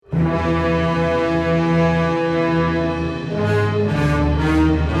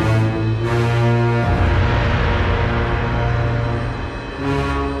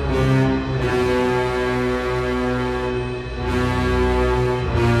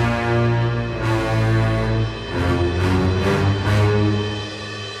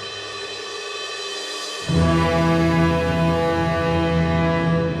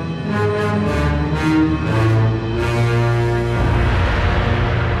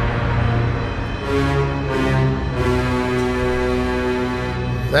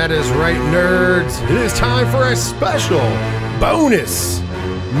That is right, nerds. It is time for a special bonus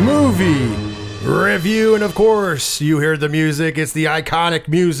movie review. And of course, you hear the music. It's the iconic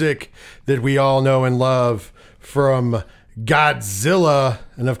music that we all know and love from Godzilla.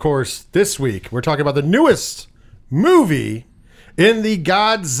 And of course, this week, we're talking about the newest movie in the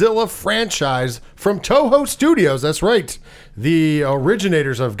Godzilla franchise from Toho Studios. That's right, the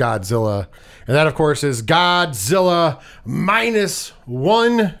originators of Godzilla. And that, of course, is Godzilla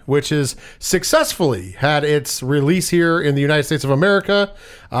 -1, which has successfully had its release here in the United States of America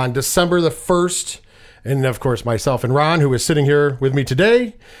on December the 1st. And, of course, myself and Ron, who is sitting here with me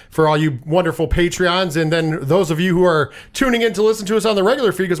today, for all you wonderful Patreons. And then those of you who are tuning in to listen to us on the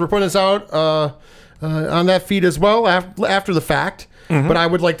regular feed, because we're putting this out on that feed as well after the fact. Mm-hmm. But I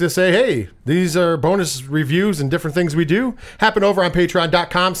would like to say, hey, these are bonus reviews and different things we do happen over on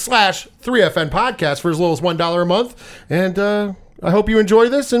patreon.com/3FN podcast for as little as $1 a month. And I hope you enjoy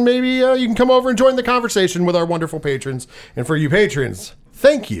this, and maybe you can come over and join the conversation with our wonderful patrons. And for you patrons,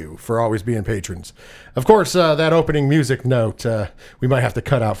 thank you for always being patrons. Of course, that opening music note, we might have to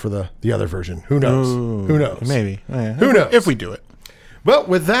cut out for the other version. Who knows? Ooh, Who knows? Maybe. Who knows? If we do it. Well,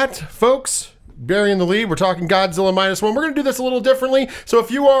 with that, folks, burying the lead, we're talking Godzilla -1. We're going to do this a little differently. So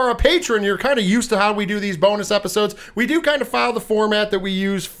if you are a patron, you're kind of used to how we do these bonus episodes. We do kind of follow the format that we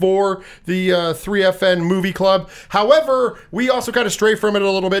use for the 3FN Movie Club. However, we also kind of stray from it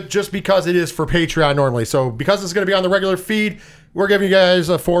a little bit just because it is for Patreon normally. So because it's going to be on the regular feed, we're giving you guys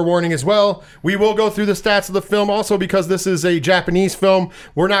a forewarning as well. We will go through the stats of the film. Also, because this is a Japanese film,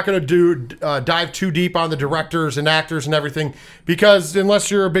 we're not going to dive too deep on the directors and actors and everything, because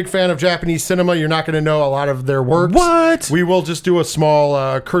unless you're a big fan of Japanese cinema, you're not going to know a lot of their works. What? We will just do a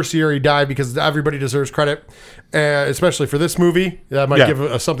small cursory dive because everybody deserves credit, especially for this movie. That might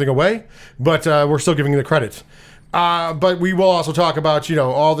give something away, but we're still giving the credit. But we will also talk about,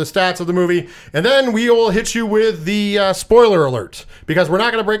 all the stats of the movie. And then we will hit you with the spoiler alert, because we're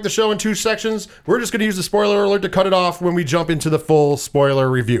not going to break the show in two sections. We're just going to use the spoiler alert to cut it off when we jump into the full spoiler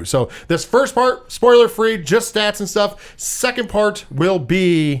review. So this first part, spoiler free, just stats and stuff. Second part will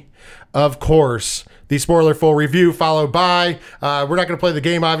be, of course, the spoiler full review, followed by, we're not going to play the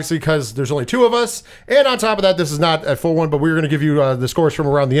game, obviously, because there's only two of us. And on top of that, this is not a full one, but we're going to give you the scores from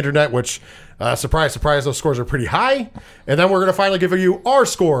around the internet, which, surprise, surprise, those scores are pretty high. And then we're going to finally give you our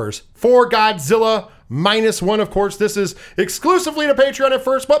scores for Godzilla -1. Of course, this is exclusively to Patreon at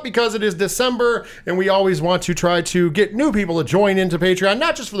first, but because it is December and we always want to try to get new people to join into Patreon,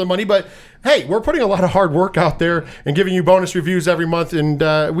 not just for the money, but hey, we're putting a lot of hard work out there and giving you bonus reviews every month. And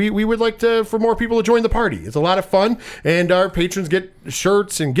we would like for more people to join the party. It's a lot of fun. And our patrons get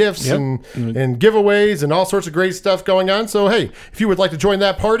shirts and gifts and giveaways and all sorts of great stuff going on. So, hey, if you would like to join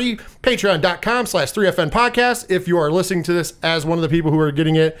that party, patreon.com/3FN podcast. If you are listening to this as one of the people who are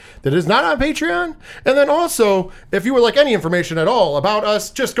getting it that is not on Patreon. And then also, if you would like any information at all about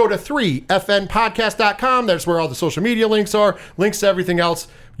us, just go to 3FNpodcast.com. That's where all the social media links are, links to everything else.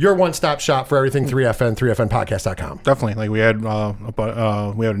 Your one-stop shop for everything 3FN, 3FNpodcast.com. Definitely. Like we had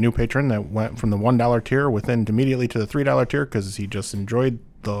a new patron that went from the $1 tier immediately to the $3 tier because he just enjoyed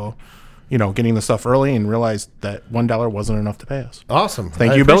the, getting the stuff early and realized that $1 wasn't enough to pay us. Awesome.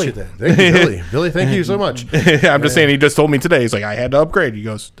 Thank you, Billy. That. Thank you, Billy. Billy, thank you so much. I'm just saying, he just told me today, he's like, I had to upgrade. He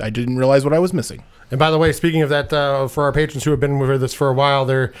goes, I didn't realize what I was missing. And by the way, speaking of that, for our patrons who have been with us for a while,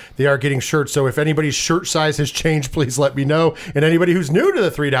 they are getting shirts. So if anybody's shirt size has changed, please let me know. And anybody who's new to the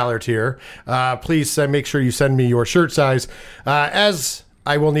 $3 tier, please make sure you send me your shirt size, as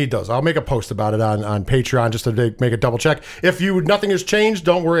I will need those. I'll make a post about it on Patreon just to make a double check. If nothing has changed,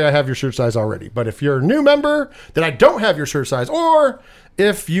 don't worry, I have your shirt size already. But if you're a new member that I don't have your shirt size, or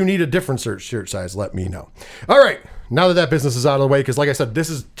if you need a different shirt size, let me know. All right. Now that business is out of the way, because like I said, this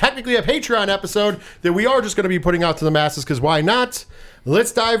is technically a Patreon episode that we are just going to be putting out to the masses, because why not?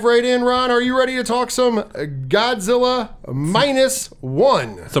 Let's dive right in, Ron. Are you ready to talk some Godzilla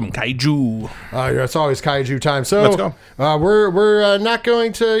 -1? Some kaiju. It's always kaiju time. So let's go. We're not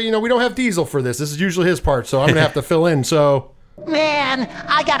going to, we don't have Diesel for this. This is usually his part, so I'm going to have to fill in. So Man,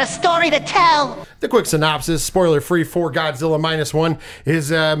 I got a story to tell. The quick synopsis, spoiler-free for Godzilla -1,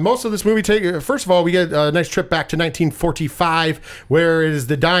 is most of this movie first of all, we get a nice trip back to 1945, where it is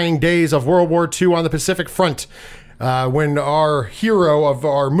the dying days of World War II on the Pacific Front. When our hero of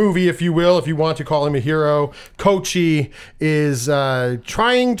our movie, if you will, if you want to call him a hero, Kochi, is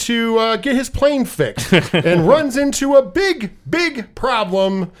trying to get his plane fixed and runs into a big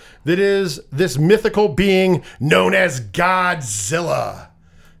problem that is this mythical being known as Godzilla.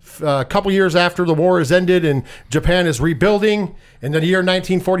 A couple years after the war has ended and Japan is rebuilding, and the year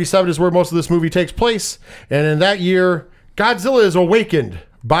 1947 is where most of this movie takes place, and in that year, Godzilla is awakened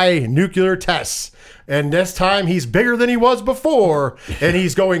by nuclear tests. And this time he's bigger than he was before, and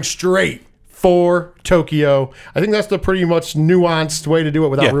he's going straight for Tokyo. I think that's the pretty much nuanced way to do it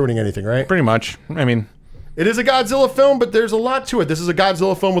without ruining anything, right? Pretty much. I mean, it is a Godzilla film, but there's a lot to it. This is a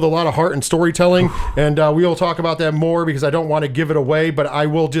Godzilla film with a lot of heart and storytelling, and we will talk about that more because I don't want to give it away, but I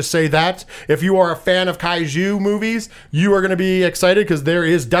will just say that if you are a fan of kaiju movies, you are going to be excited because there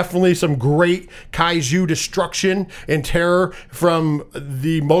is definitely some great kaiju destruction and terror from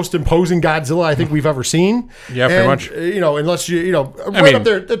the most imposing Godzilla I think we've ever seen. Yeah, pretty much. Unless right up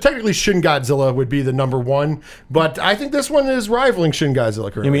there, technically Shin Godzilla would be the number one, but I think this one is rivaling Shin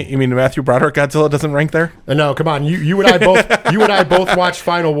Godzilla currently. You mean Matthew Broderick Godzilla doesn't rank there? No, come on. You and I both watched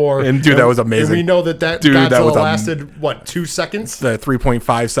Final War. And dude, that was amazing. And we know that Godzilla lasted, 2 seconds?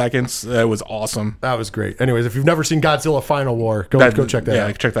 3.5 seconds. That was awesome. That was great. Anyways, if you've never seen Godzilla Final War, go check that out.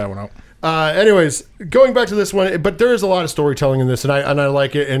 Yeah, check that one out. Anyways, going back to this one, but there is a lot of storytelling in this, and I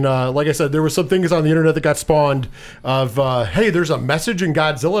like it. And like I said, there was some things on the internet that got spawned of, hey, there's a message in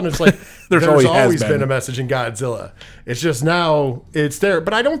Godzilla, and it's like there's always been a message in Godzilla. It's just now it's there.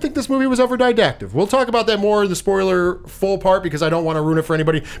 But I don't think this movie was ever didactic. We'll talk about that more in the spoiler full part because I don't want to ruin it for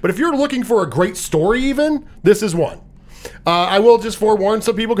anybody. But if you're looking for a great story, even this is one. I will just forewarn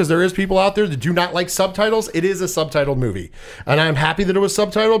some people because there is people out there that do not like subtitles. It is a subtitled movie, and I'm happy that it was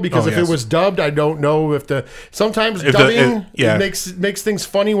subtitled because if it was dubbed, I don't know if sometimes dubbing makes things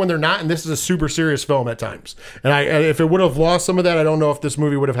funny when they're not, and this is a super serious film at times. And if it would have lost some of that, I don't know if this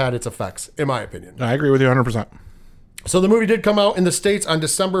movie would have had its effects, in my opinion. I agree with you 100%. So the movie did come out in the States on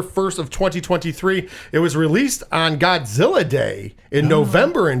December 1st of 2023. It was released on Godzilla Day in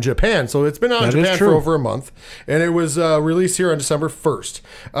November in Japan. So it's been out in Japan for over a month. And it was released here on December 1st.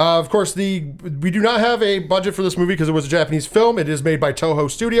 Of course, we do not have a budget for this movie because it was a Japanese film. It is made by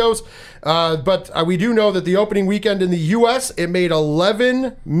Toho Studios. But we do know that the opening weekend in the U.S., it made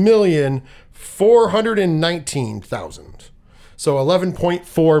 $11,419,000. So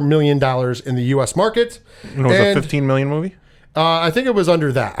 $11.4 million in the U.S. market. And it was a $15 million movie? I think it was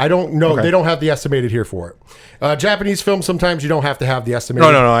under that. I don't know. Okay. They don't have the estimated here for it. Japanese films, sometimes you don't have to have the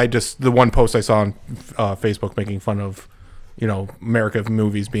estimated. No. The one post I saw on Facebook making fun of, America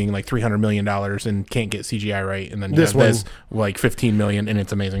movies being like $300 million and can't get CGI right. And then this like $15 million and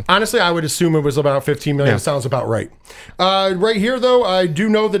it's amazing. Honestly, I would assume it was about $15 million. Yeah. Sounds about right. Right here, though, I do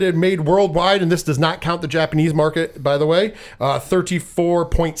know that it made worldwide, and this does not count the Japanese market, by the way,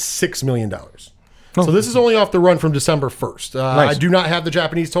 $34.6 million. So this is only off the run from December 1st. Nice. I do not have the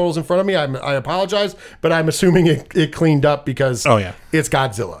Japanese totals in front of me. I apologize, but I'm assuming it cleaned up because it's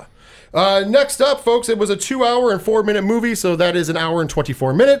Godzilla. Next up, folks, it was a 2 hour and 4 minute movie, so that is an hour and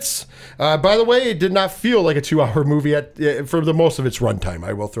 24 minutes. By the way, it did not feel like a 2 hour movie for the most of its runtime.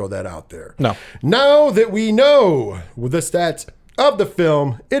 I will throw that out there. No. Now that we know the stats of the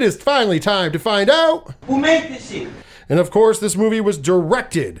film, it is finally time to find out who made this shit. And of course, this movie was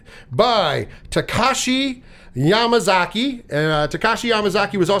directed by Takashi Yamazaki. Takashi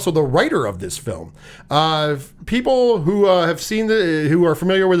Yamazaki was also the writer of this film. People who have seen who are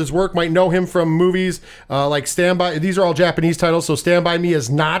familiar with his work might know him from movies like Stand By. These are all Japanese titles, so Stand By Me is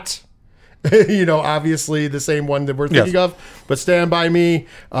not, obviously the same one that we're thinking of. But Stand By Me,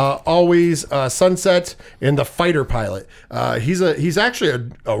 Always, Sunset, and The Fighter Pilot. He's actually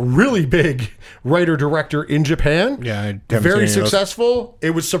a really big writer-director in Japan. Yeah, very successful.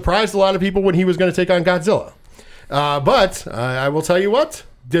 It would surprise a lot of people when he was going to take on Godzilla. But I will tell you what,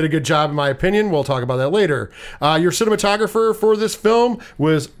 did a good job in my opinion. We'll talk about that later. Your cinematographer for this film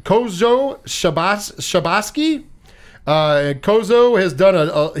was Kozo Shabaski. Kozo has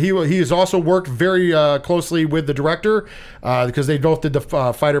done he has also worked very closely with the director because they both did the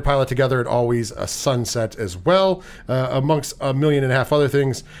Fighter Pilot together at Always a Sunset as well, amongst 1.5 million other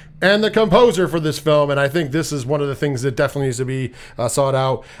things. And the composer for this film, and I think this is one of the things that definitely needs to be sought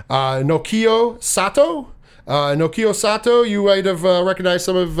out, Nokio Sato. Nokio Sato, you might have recognized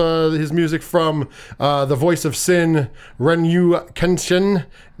some of his music from The Voice of Sin, Renyu Kenshin,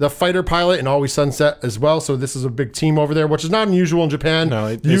 The Fighter Pilot, and Always Sunset as well. So this is a big team over there, which is not unusual in Japan.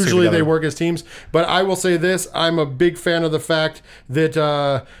 No, usually they work as teams. But I will say this, I'm a big fan of the fact that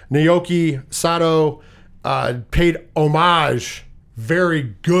Naoki Sato paid homage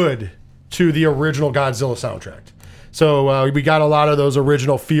very good to the original Godzilla soundtrack. So we got a lot of those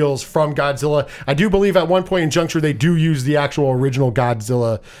original feels from Godzilla. I do believe at one point in juncture they do use the actual original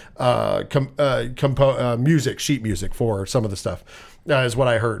Godzilla sheet music for some of the stuff, is what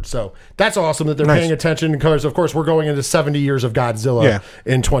I heard. So that's awesome that they're paying attention because, of course, we're going into 70 years of Godzilla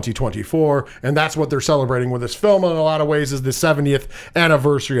in 2024, and that's what they're celebrating with this film in a lot of ways is the 70th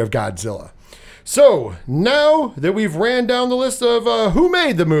anniversary of Godzilla. So, now that we've ran down the list of who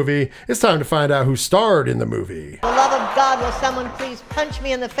made the movie, it's time to find out who starred in the movie. For the love of God, will someone please punch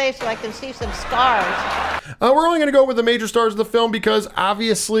me in the face so I can see some scars? We're only going to go with the major stars of the film because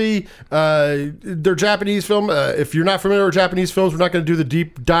obviously they're Japanese film. If you're not familiar with Japanese films, we're not going to do the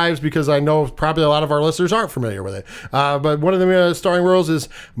deep dives because I know probably a lot of our listeners aren't familiar with it. But one of the starring roles is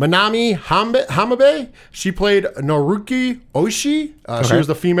Manami Hamabe. She played Noruki Oishi. She was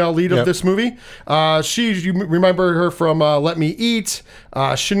the female lead of this movie. You remember her from Let Me Eat,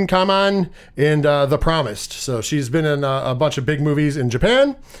 Shinkaman, and The Promised. So she's been in a bunch of big movies in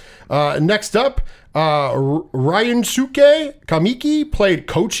Japan. Next up, Ryosuke Kamiki played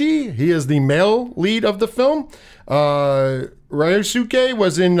Kochi. He is the male lead of the film. Ryosuke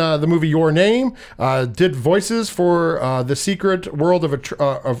was in the movie Your Name, did voices for The Secret World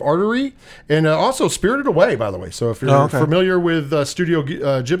of Artery, and also Spirited Away, by the way. So if you're familiar with Studio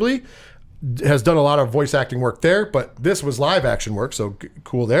Ghibli, has done a lot of voice acting work there, but this was live action work, so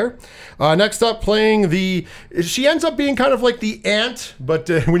cool there. Next up, playing she ends up being kind of like the aunt, but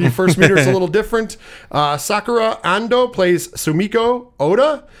when you first meet her, it's a little different. Sakura Ando plays Sumiko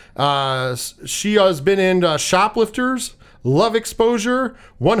Oda. She has been in Shoplifters, Love Exposure,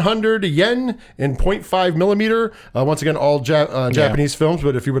 100 Yen, and 0.5 millimeter. Once again, all Japanese films,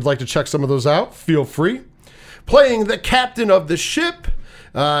 but if you would like to check some of those out, feel free. Playing the captain of the ship,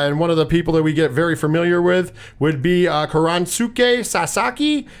 and one of the people that we get very familiar with would be Koransuke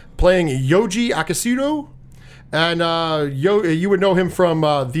Sasaki, playing Yoji Akasudo. And you would know him from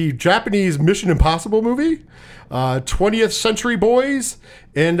the Japanese Mission Impossible movie, 20th Century Boys,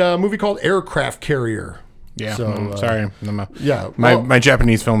 and a movie called Aircraft Carrier. Yeah, so, sorry. Yeah, my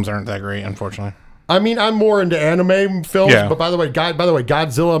Japanese films aren't that great, unfortunately. I mean, I'm more into anime films, Yeah. but by the way,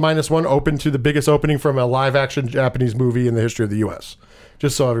 Godzilla -1 opened to the biggest opening from a live-action Japanese movie in the history of the U.S.,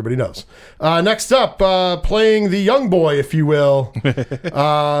 just so everybody knows. Next up, playing the young boy, if you will, He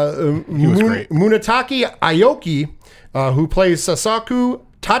was great. Munetake Aoki, who plays Sasaku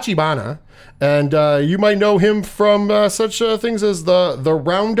Tachibana, and you might know him from such things as the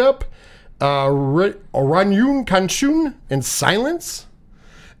Roundup, Ranyun Kanshun, and Silence.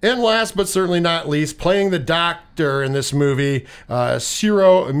 And last but certainly not least, playing the doctor in this movie,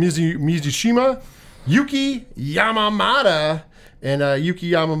 Shiro Mizushima, Yuki Yamamata. And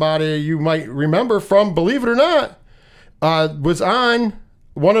Yuki Yamamata, you might remember from, believe it or not, was on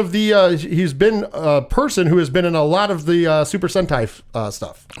one of the, he's been a person who has been in a lot of the Super Sentai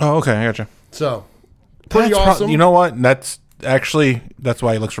stuff. Oh, okay, I gotcha. So, pretty awesome. You know what? That's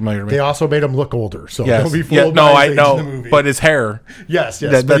why he looks familiar to me. They also made him look older, so Yes. don't be fooled by his age in the movie. But his hair. Yes.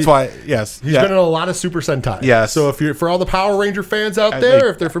 That's why, yes. He's been in a lot of Super Sentai. Yes. So for all the Power Ranger fans out there,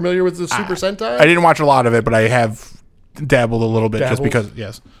 if they're familiar with the Super Sentai. I didn't watch a lot of it, but I have dabbled a little bit just because,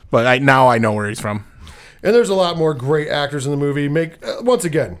 yes. But now I know where he's from. And there's a lot more great actors in the movie. Once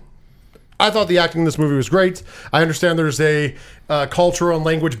again, I thought the acting in this movie was great. I understand there's a cultural and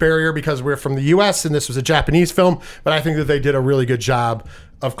language barrier because we're from the U.S. and this was a Japanese film, but I think that they did a really good job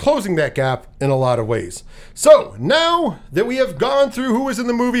of closing that gap in a lot of ways. So now that we have gone through who was in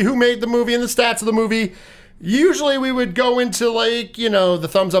the movie, who made the movie, and the stats of the movie, usually we would go into the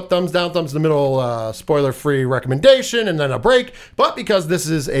thumbs up, thumbs down, thumbs in the middle, spoiler-free recommendation, and then a break. But because this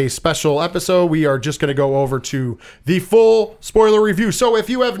is a special episode, we are just going to go over to the full spoiler review. So if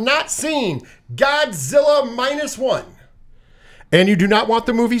you have not seen Godzilla -1 and you do not want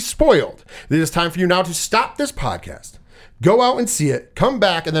the movie spoiled, it is time for you now to stop this podcast, go out and see it, come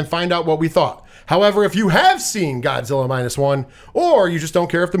back, and then find out what we thought. However, if you have seen Godzilla -1, or you just don't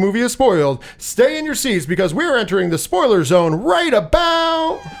care if the movie is spoiled, stay in your seats because we're entering the spoiler zone right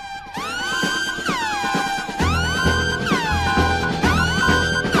about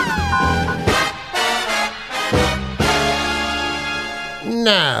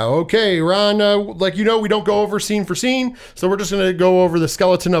now. Okay, Ron, we don't go over scene for scene, so we're just going to go over the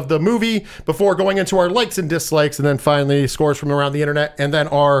skeleton of the movie before going into our likes and dislikes, and then finally scores from around the internet, and then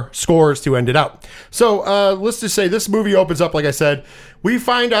our scores to end it out. So let's just say this movie opens up, like I said, we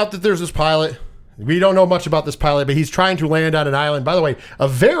find out that there's this pilot. We don't know much about this pilot, but he's trying to land on an island. By the way, a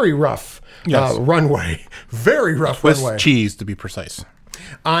very rough runway. Very rough runway. With cheese, to be precise.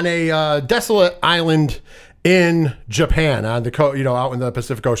 On a desolate island in Japan, on the out in the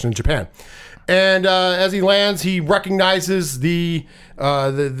Pacific Ocean in Japan. And as he lands, he recognizes the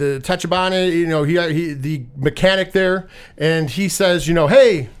Tachibana, he the mechanic there, and he says,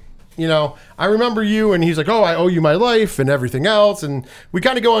 hey, I remember you, and he's like, oh, I owe you my life and everything else, and we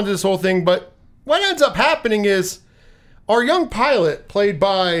kind of go into this whole thing, but what ends up happening is our young pilot, played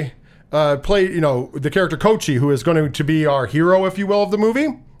by the character Kochi, who is going to be our hero, if you will, of the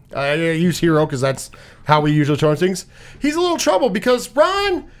movie. I use hero because that's how we usually turn things. He's a little trouble because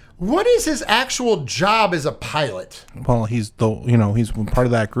Ron, what is his actual job as a pilot? Well, he's part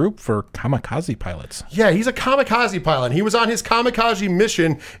of that group for kamikaze pilots. Yeah, he's a kamikaze pilot. He was on his kamikaze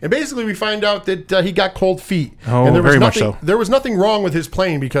mission, and basically we find out that he got cold feet. Oh, and very much so. There was nothing wrong with his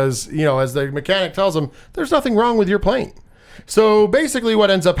plane because, as the mechanic tells him, there's nothing wrong with your plane. So basically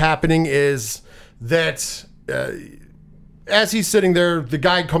what ends up happening is that as he's sitting there, the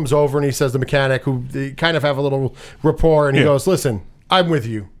guy comes over and he says, the mechanic, who they kind of have a little rapport, and he goes, listen, I'm with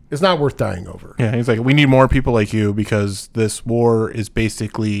you. It's not worth dying over. Yeah, he's like, we need more people like you because this war is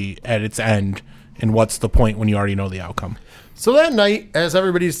basically at its end, and what's the point when you already know the outcome? So that night, as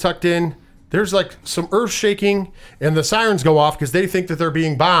everybody's tucked in, there's like some earth shaking, and the sirens go off because they think that they're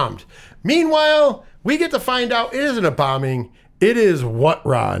being bombed. Meanwhile, we get to find out it isn't a bombing. It is what,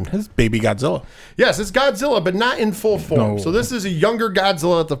 Ron? It's baby Godzilla. Yes, it's Godzilla, but not in full form. No. So this is a younger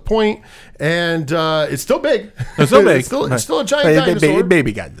Godzilla at the point, and it's still big. It's still big. It's still a giant dinosaur.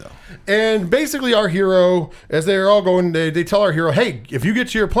 Baby Godzilla. And basically our hero, as they're all going, they tell our hero, hey, if you get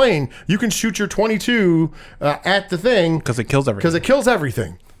to your plane, you can shoot your 22 at the thing. Because it kills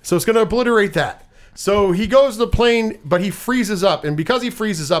everything. So it's going to obliterate that. So he goes to the plane, but he freezes up. And because he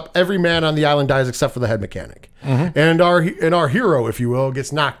freezes up, every man on the island dies except for the head mechanic. Mm-hmm. And our hero, if you will,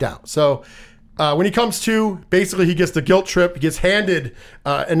 gets knocked out. So when he comes to, basically he gets the guilt trip. He gets handed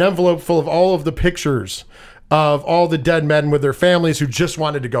an envelope full of all of the pictures of all the dead men with their families who just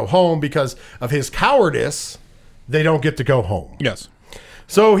wanted to go home because of his cowardice. They don't get to go home. Yes.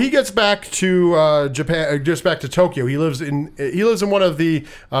 So he gets back to Japan, just back to Tokyo. He lives in one of the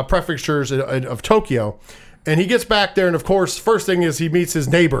prefectures of Tokyo, and he gets back there. And of course, first thing is he meets his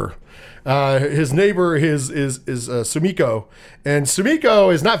neighbor. His neighbor is Sumiko, and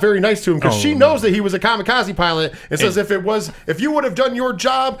Sumiko is not very nice to him because she knows that he was a kamikaze pilot and says if you would have done your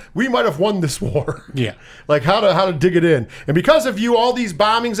job, we might have won this war. Yeah, like how to dig it in. And because of you, all these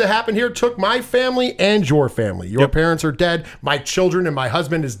bombings that happened here took my family and your family. Your parents are dead. My children and my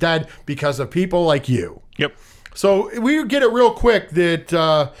husband is dead because of people like you. Yep. So we get it real quick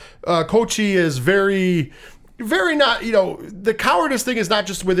that Kochi is very not, the cowardice thing is not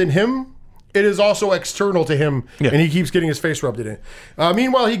just within him. It is also external to him, and he keeps getting his face rubbed in it.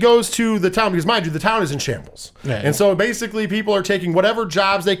 Meanwhile, he goes to the town, because mind you, the town is in shambles. And so basically people are taking whatever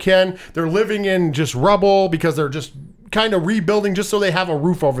jobs they can. They're living in just rubble because they're just kind of rebuilding just so they have a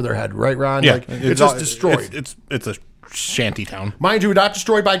roof over their head, right, Ron? Yeah. Like, it's just destroyed. It's a shanty town. Mind you, not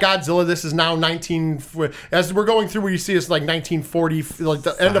destroyed by Godzilla. This is now as we're going through where you see it's like 1940, like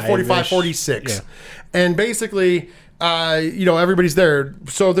the end of 45, 46. Yeah. And basically, everybody's there.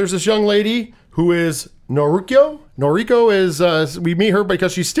 So there's this young lady who is Noriko. Noriko is, we meet her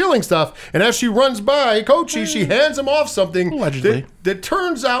because she's stealing stuff. And as she runs by Kochi, she hands him off something allegedly that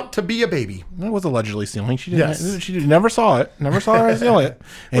turns out to be a baby. That was allegedly stealing. She never saw it. Never saw her steal it.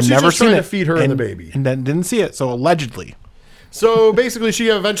 And she's never just trying seen to feed her and the baby. And then didn't see it. So allegedly. So basically, she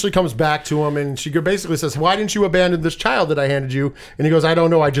eventually comes back to him, and she basically says, why didn't you abandon this child that I handed you? And he goes, I don't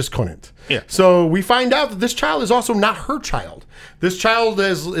know, I just couldn't. Yeah. So we find out that this child is also not her child. This child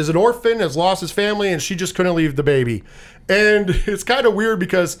is an orphan, has lost his family, and she just couldn't leave the baby. And it's kind of weird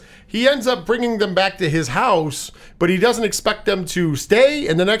because he ends up bringing them back to his house, but he doesn't expect them to stay.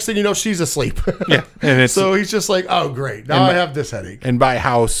 And the next thing you know, she's asleep. Yeah. And so he's just like, oh, great. Now I have this headache. And by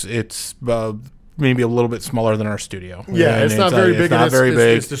house, it's maybe a little bit smaller than our studio. Yeah, and it's not very big. It's not very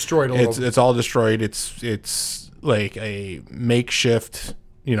big. It's destroyed a little. It's all destroyed. It's like a makeshift,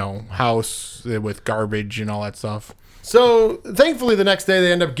 house with garbage and all that stuff. So thankfully, the next day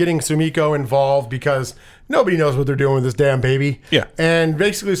they end up getting Sumiko involved because nobody knows what they're doing with this damn baby. Yeah. And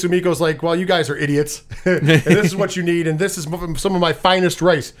basically, Sumiko's like, well, you guys are idiots. And this is what you need. And this is some of my finest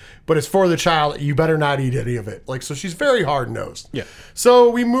rice. But it's for the child. You better not eat any of it. So she's very hard-nosed. Yeah. So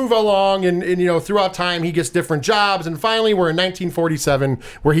we move along. And throughout time, he gets different jobs. And finally, we're in 1947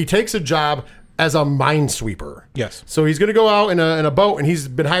 where he takes a job as a minesweeper. Yes. So he's going to go out in a boat, and he's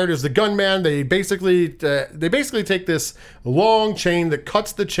been hired as the gunman. They basically take this long chain that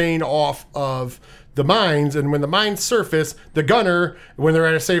cuts the chain off of the mines, and when the mines surface, the gunner, when they're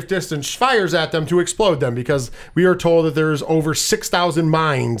at a safe distance, fires at them to explode them because we are told that there's over 6,000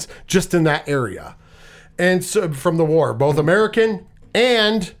 mines just in that area. And so from the war, both American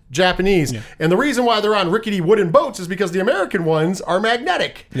and Japanese. Yeah. And the reason why they're on rickety wooden boats is because the American ones are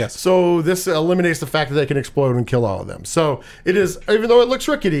magnetic. Yes. So this eliminates the fact that they can explode and kill all of them. So it is, even though it looks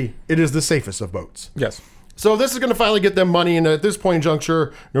rickety, it is the safest of boats. Yes. So this is going to finally get them money. And at this point in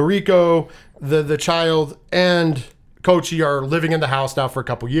juncture, Noriko, the child, and Kochi are living in the house now for a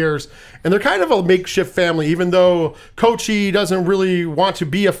couple years, and they're kind of a makeshift family, even though Kochi doesn't really want to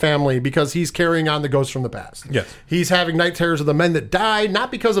be a family because he's carrying on the ghosts from the past. Yes. He's having night terrors of the men that died,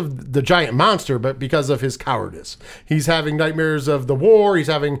 not because of the giant monster, but because of his cowardice. He's having nightmares of the war. He's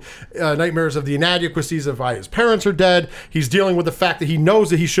having nightmares of the inadequacies of why his parents are dead. He's dealing with the fact that he knows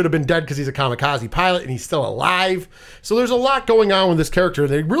that he should have been dead because he's a kamikaze pilot and he's still alive. So there's a lot going on with this character.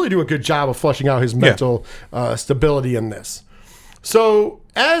 They really do a good job of fleshing out his mental stability in this. So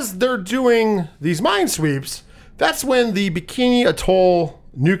as they're doing these mine sweeps, that's when the Bikini Atoll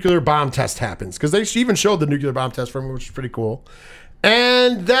nuclear bomb test happens, because they even showed the nuclear bomb test from it, which is pretty cool.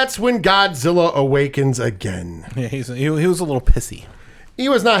 And that's when Godzilla awakens again. Yeah, he was a little pissy. He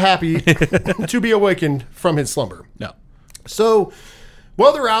was not happy to be awakened from his slumber. No. So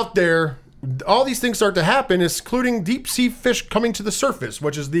while they're out there, all these things start to happen, including deep sea fish coming to the surface,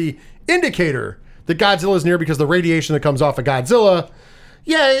 which is the indicator that Godzilla is near, because the radiation that comes off of Godzilla,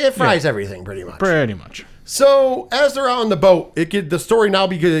 it fries everything pretty much. Pretty much. So as they're out on the boat, the story now,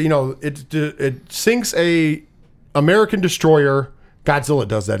 because it sinks a American destroyer. Godzilla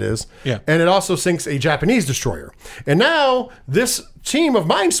does, that is. Yeah. And it also sinks a Japanese destroyer. And now this team of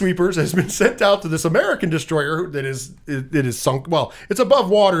minesweepers has been sent out to this American destroyer that is sunk. Well, it's above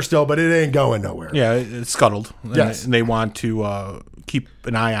water still, but it ain't going nowhere. Yeah, it's scuttled. Yes. And they want to keep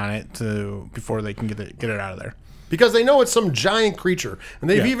an eye on it before they can get it out of there. Because they know it's some giant creature. And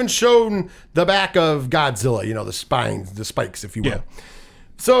they've even shown the back of Godzilla, the spines, the spikes, if you will. Yeah.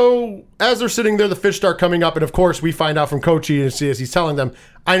 So as they're sitting there, the fish start coming up. And of course, we find out from Kochi as he's telling them,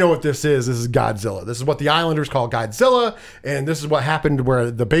 I know what this is. This is Godzilla. This is what the islanders call Godzilla. And this is what happened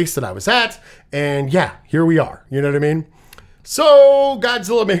where the base that I was at. And here we are. You know what I mean? So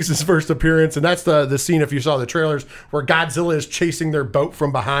Godzilla makes his first appearance. And that's the scene, if you saw the trailers, where Godzilla is chasing their boat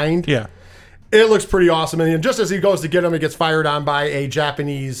from behind. Yeah. It looks pretty awesome. And just as he goes to get him, it gets fired on by a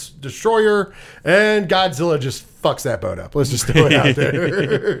Japanese destroyer. And Godzilla just fucks that boat up. Let's just throw it out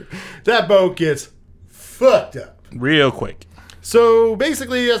there. That boat gets fucked up. Real quick. So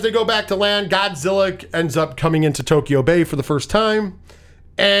basically, as they go back to land, Godzilla ends up coming into Tokyo Bay for the first time.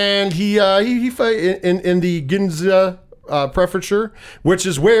 And he in the Ginza prefecture, which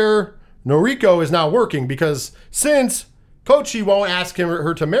is where Noriko is now working. Because since Kochi won't ask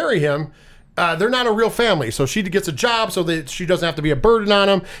her to marry him, they're not a real family, so she gets a job so that she doesn't have to be a burden on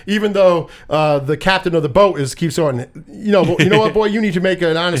him. Even though the captain of the boat keeps going, you know what, boy, you need to make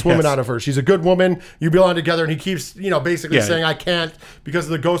an honest woman out of her. She's a good woman. You belong together. And he keeps, basically saying, I can't because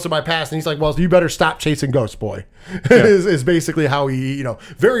of the ghosts of my past. And he's like, well, you better stop chasing ghosts, boy. is basically how he,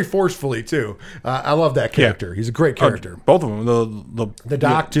 very forcefully too. I love that character. Yeah. He's a great character. Both of them. The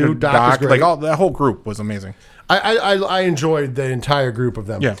Doc too. Doc is great. Like that whole group was amazing. I enjoyed the entire group of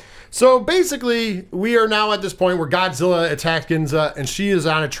them. Yeah. So basically, we are now at this point where Godzilla attacked Ginza, and she is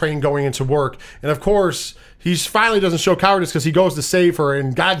on a train going into work. And of course, he finally doesn't show cowardice because he goes to save her,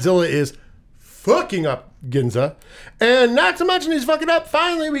 and Godzilla is fucking up Ginza. And not to mention he's fucking up,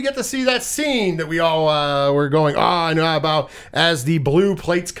 finally we get to see that scene that we all were going, I know about, as the blue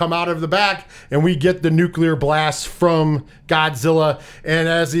plates come out of the back, and we get the nuclear blast from Godzilla. And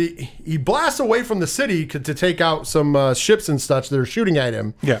as he blasts away from the city to take out some ships and such that are shooting at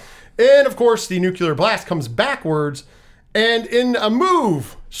him. Yeah. And of course, the nuclear blast comes backwards, and in a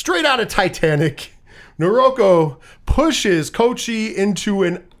move straight out of Titanic, Noriko pushes Kochi into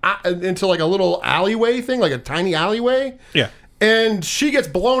like a little alleyway thing, like a tiny alleyway. Yeah. And she gets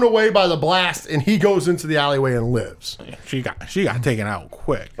blown away by the blast, and he goes into the alleyway and lives. She got taken out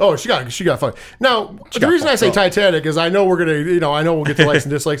quick. Oh, she got fucked. Now, the reason I say Titanic is I know we're gonna, I know we'll get to likes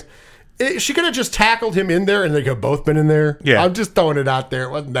and dislikes. She could have just tackled him in there, and they could have both been in there. Yeah. I'm just throwing it out there. It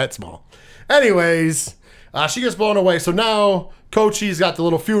wasn't that small. Anyways, she gets blown away. So now Kochi's got the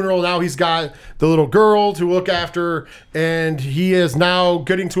little funeral. Now he's got the little girl to look after, and he is now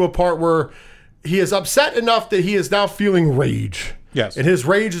getting to a part where he is upset enough that he is now feeling rage. Yes. And his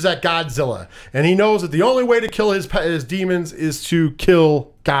rage is at Godzilla. And he knows that the only way to kill his demons is to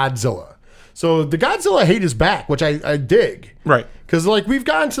kill Godzilla. So the Godzilla hate is back, which I dig. Right. Because we've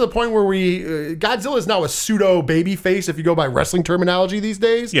gotten to the point where Godzilla is now a pseudo baby face if you go by wrestling terminology these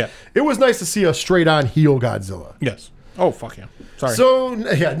days. Yeah. It was nice to see a straight on heel Godzilla. Yes. Oh, fuck yeah. Sorry. So,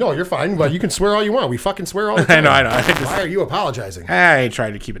 no, you're fine. But you can swear all you want. We fucking swear all the time. I know. Why are you apologizing? I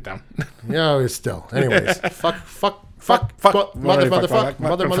tried to keep it down. No, it's still. Anyways,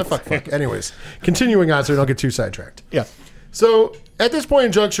 motherfuck. Anyways, continuing on so we don't get too sidetracked. Yeah. So at this point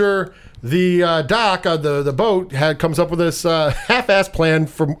in juncture, the dock of the boat comes up with this half-ass plan.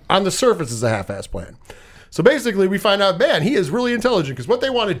 On the surface is a half-ass plan. So basically, we find out, man, he is really intelligent, because what they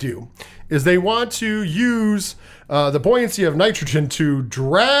want to do is they want to use the buoyancy of nitrogen to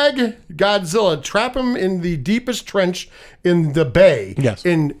drag Godzilla, trap him in the deepest trench in the bay. Yes.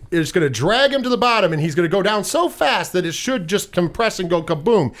 And it's going to drag him to the bottom, and he's going to go down so fast that it should just compress and go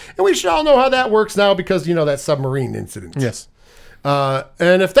kaboom. And we should all know how that works now because, that submarine incident. Yes.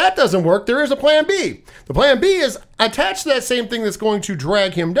 And if that doesn't work, there is a plan B. The plan B is attached to that same thing that's going to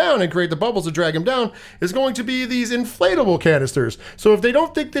drag him down and create the bubbles to drag him down is going to be these inflatable canisters. So if they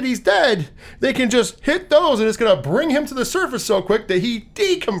don't think that he's dead, they can just hit those and it's going to bring him to the surface so quick that he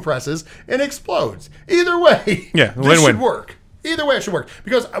decompresses and explodes. Either way, yeah, this should work. Either way, it should work.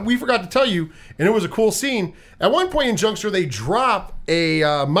 Because we forgot to tell you, and it was a cool scene. At one point in Junkster, they drop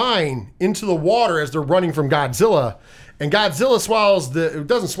a mine into the water as they're running from Godzilla. And Godzilla it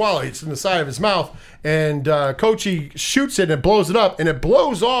doesn't swallow it, it's in the side of his mouth. And Kochi shoots it and it blows it up. And it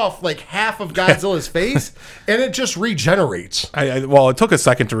blows off like half of Godzilla's face. And it just regenerates. Well, it took a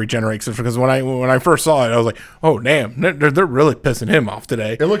second to regenerate because when I first saw it, I was like, oh, damn, they're really pissing him off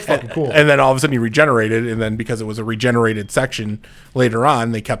today. It looked fucking cool. And then all of a sudden he regenerated. And then because it was a regenerated section later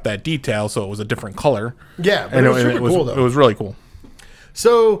on, they kept that detail. So it was a different color. Yeah, but it was super cool, though. It was really cool.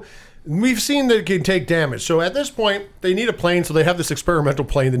 So we've seen that it can take damage. So at this point, they need a plane. So they have this experimental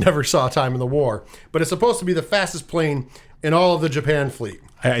plane that never saw time in the war. But it's supposed to be the fastest plane in all of the Japan fleet.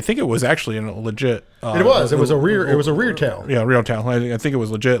 I think it was actually a legit. It was. It was a rear tail. Yeah, rear tail. I think it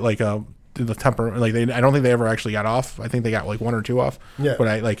was legit. Like the temper. Like I don't think they ever actually got off. I think they got like 1 or 2 off. Yeah.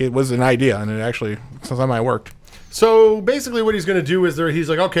 But it was an idea, and it actually somehow worked. So basically what he's going to do is he's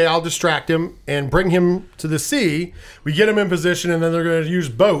like, okay, I'll distract him and bring him to the sea. We get him in position, and then they're going to use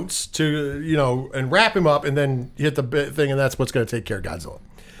boats to, and wrap him up and then hit the thing, and that's what's going to take care of Godzilla.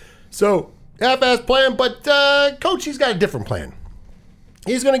 So half-assed plan, but Kochi's got a different plan.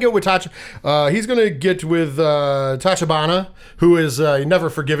 He's going to get with Tachibana, who is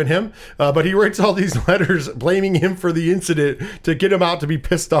never forgiven him, but he writes all these letters blaming him for the incident to get him out to be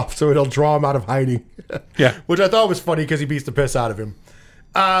pissed off so it'll draw him out of hiding. Yeah. Which I thought was funny because he beats the piss out of him.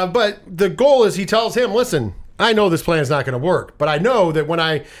 But the goal is he tells him, listen, I know this plan is not going to work, but I know that when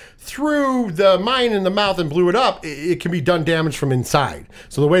I threw the mine in the mouth and blew it up, it can be done damage from inside.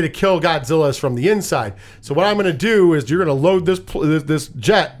 So the way to kill Godzilla is from the inside. So what I'm going to do is you're going to load this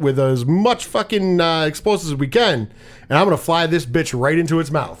jet with as much fucking explosives as we can, and I'm going to fly this bitch right into its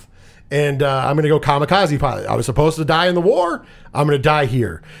mouth. And I'm going to go kamikaze pilot. I was supposed to die in the war. I'm going to die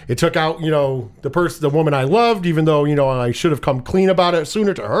here. It took out, the woman I loved, even though, I should have come clean about it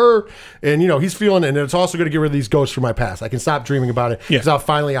sooner to her. And, he's feeling it. And it's also going to get rid of these ghosts from my past. I can stop dreaming about it because I'll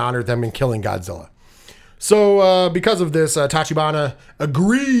finally honor them in killing Godzilla. So because of this, Tachibana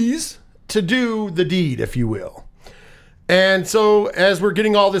agrees to do the deed, if you will. And so as we're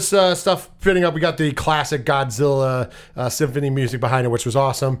getting all this stuff fitting up, we got the classic Godzilla symphony music behind it, which was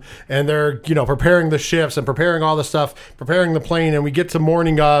awesome. And they're, preparing the ships and preparing all the stuff, preparing the plane. And we get to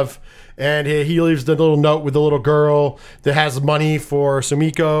morning of, and he leaves the little note with the little girl that has money for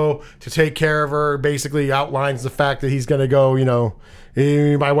Sumiko to take care of her. Basically outlines the fact that he's going to go,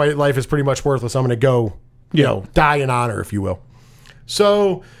 my white life is pretty much worthless. I'm going to go, die in honor, if you will.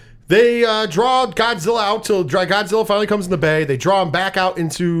 So they draw Godzilla out till Godzilla finally comes in the bay. They draw him back out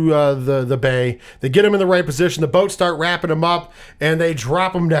into the bay. They get him in the right position. The boats start wrapping him up, and they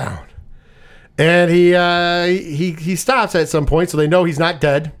drop him down. And he stops at some point, so they know he's not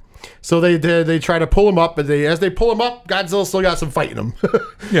dead. So they try to pull him up, but as they pull him up, Godzilla still got some fight in him.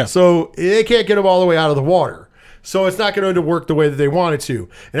 Yeah. So they can't get him all the way out of the water. So it's not going to work the way that they wanted to.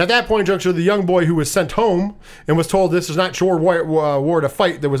 And at that point in juncture, the young boy who was sent home and was told this is not your war to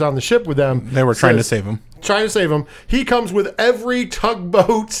fight that was on the ship with them. They were trying to save him. He comes with every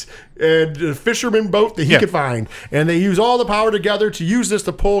tugboat and fisherman boat that he could find. And they use all the power together to use this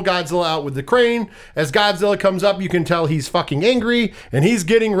to pull Godzilla out with the crane. As Godzilla comes up, you can tell he's fucking angry. And he's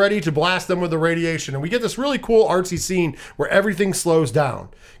getting ready to blast them with the radiation. And we get this really cool artsy scene where everything slows down.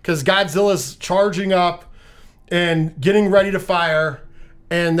 Because Godzilla's charging up and getting ready to fire,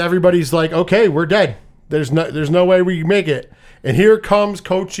 and everybody's like, okay, we're dead. There's no way we make it. And here comes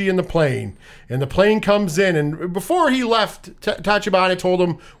Kochi in the plane. And the plane comes in, and before he left, Tachibana told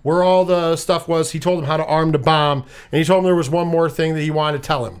him where all the stuff was. He told him how to arm the bomb, and he told him there was one more thing that he wanted to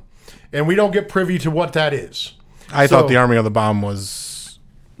tell him. And we don't get privy to what that is. I thought the arming of the bomb was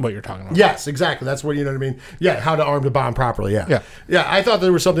what you're talking about. Yes, exactly. That's what, you know what I mean? Yeah, how to arm the bomb properly, yeah. Yeah, I thought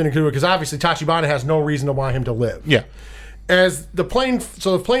there was something to do with it, because obviously Tachibana has no reason to want him to live. Yeah. As the plane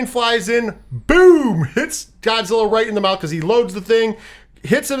flies in, boom, hits Godzilla right in the mouth, because he loads the thing,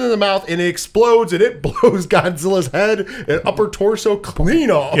 hits it in the mouth, and it explodes, and it blows Godzilla's head and upper torso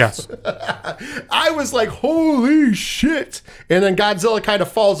clean off. Yes. I was like, holy shit. And then Godzilla kind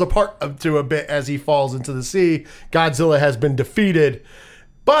of falls apart to a bit as he falls into the sea. Godzilla has been defeated.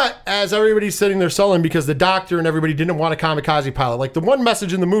 But as everybody's sitting there sullen because the doctor and everybody didn't want a kamikaze pilot, like the one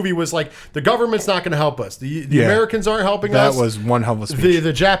message in the movie was like, the government's not going to help us. The Americans aren't helping us. That was one hell of a speech.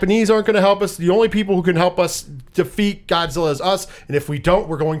 The Japanese aren't going to help us. The only people who can help us defeat Godzilla is us. And if we don't,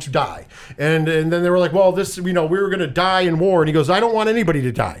 we're going to die. And then they were like, well, we were going to die in war. And he goes, I don't want anybody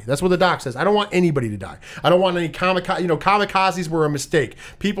to die. That's what the doc says. I don't want anybody to die. I don't want any kamikazes were a mistake.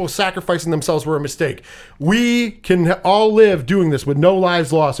 People sacrificing themselves were a mistake. We can all live doing this with no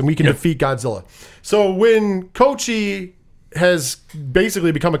lives lost, and we can defeat Godzilla. So when Kochi has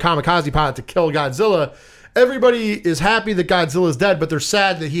basically become a kamikaze pilot to kill Godzilla, everybody is happy that Godzilla is dead, but they're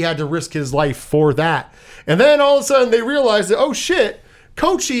sad that he had to risk his life for that. And then all of a sudden they realize that, oh shit,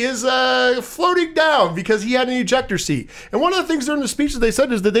 Kochi is floating down because he had an ejector seat. And one of the things during the speech that they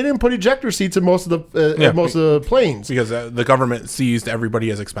said is that they didn't put ejector seats in most of the planes. Because the government seized everybody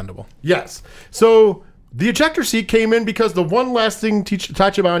as expendable. Yes. So the ejector seat came in because the one last thing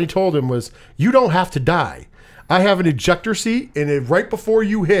Tachibana told him was, you don't have to die. I have an ejector seat, and right before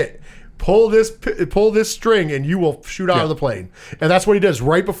you hit, pull this string, and you will shoot out of the plane. And that's what he does.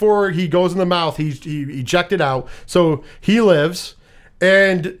 Right before he goes in the mouth, he ejected out. So he lives,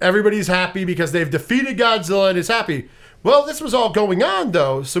 and everybody's happy because they've defeated Godzilla and is happy. Well, this was all going on,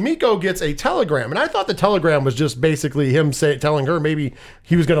 though. Sumiko gets a telegram, and I thought the telegram was just basically him telling her maybe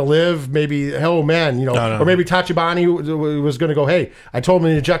he was going to live, maybe, oh, man, or maybe Tachibana was going to go, hey, I told him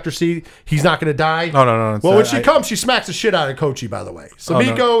in the ejector seat he's not going to die. No. Well, when she comes, she smacks the shit out of Kochi, by the way.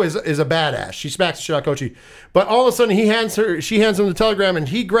 Sumiko is a badass. She smacks the shit out of Kochi. But all of a sudden, she hands him the telegram, and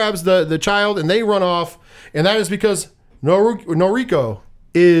he grabs the child, and they run off, and that is because Noriko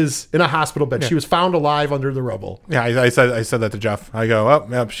is in a hospital bed. Yeah. She was found alive under the rubble. Yeah, I said that to Jeff. I go, oh,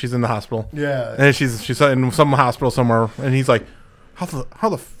 yep, she's in the hospital. Yeah, and she's in some hospital somewhere, and he's like, how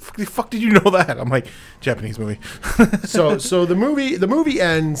the fuck did you know that? I'm like, Japanese movie. so the movie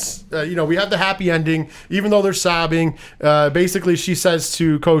ends. We have the happy ending, even though they're sobbing. Basically, she says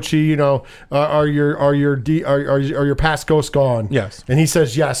to Kochi, are your past ghosts gone? Yes. And he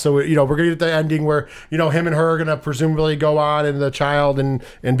says yes. So we're gonna get the ending where him and her are gonna presumably go on and the child and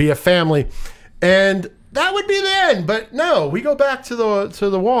be a family, and that would be the end. But no, we go back to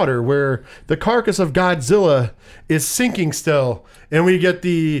the water where the carcass of Godzilla is sinking still, and we get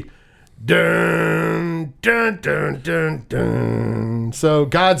the dun dun dun dun dun. So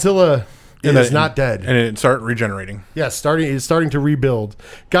Godzilla is not dead, and it started regenerating. Yes, it's starting to rebuild.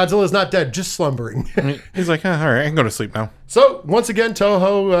 Godzilla is not dead, just slumbering. He's like, all right, I can go to sleep now. So once again,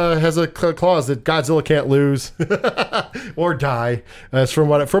 Toho has a clause that Godzilla can't lose or die. That's from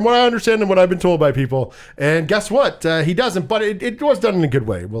what I understand and what I've been told by people. And guess what? He doesn't, but it was done in a good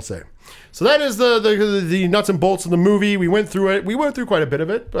way, we'll say. So that is the nuts and bolts of the movie. We went through it. We went through quite a bit of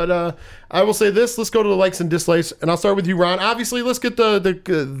it, but I will say this. Let's go to the likes and dislikes, and I'll start with you, Ron. Obviously, let's get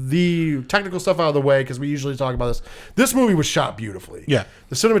the technical stuff out of the way because we usually talk about this. This movie was shot beautifully. Yeah.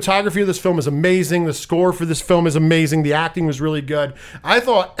 The cinematography of this film is amazing. The score for this film is amazing. The acting was really good. I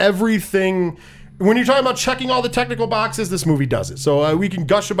thought everything... When you're talking about checking all the technical boxes, this movie does it. So we can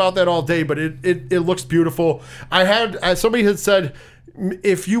gush about that all day, but it looks beautiful. Somebody had said,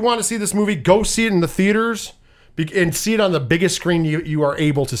 if you want to see this movie, go see it in the theaters and see it on the biggest screen you are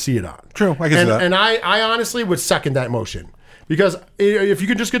able to see it on. True, I can see that. And I honestly would second that motion. Because if you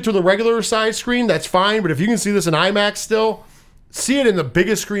can just get to the regular size screen, that's fine. But if you can see this in IMAX still, see it in the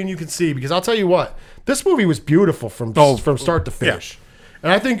biggest screen you can see. Because I'll tell you what, this movie was beautiful from start to finish. Yeah.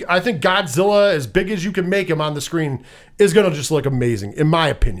 And I think Godzilla, as big as you can make him on the screen, is going to just look amazing, in my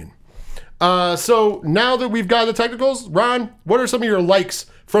opinion. So now that we've got the technicals, Ron, what are some of your likes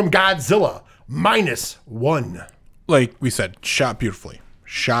from Godzilla -1? Like we said, shot beautifully.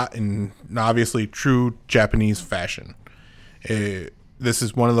 Shot in obviously true Japanese fashion. This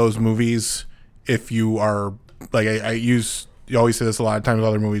is one of those movies, if you are, like you always say this a lot of times with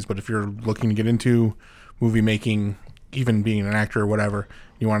other movies, but if you're looking to get into movie making, even being an actor or whatever,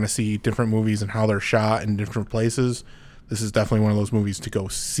 you want to see different movies and how they're shot in different places, this is definitely one of those movies to go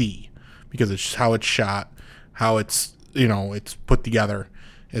see. Because it's how it's shot, how it's put together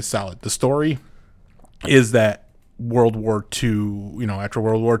is solid. The story is that World War II, after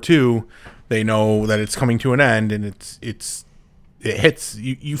World War II, they know that it's coming to an end, and it hits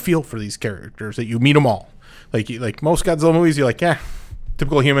you feel for these characters, that you meet them all. Like most Godzilla movies, you're like, yeah,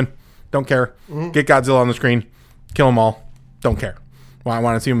 typical human, don't care. Mm-hmm. Get Godzilla on the screen, kill them all, don't care. Well, I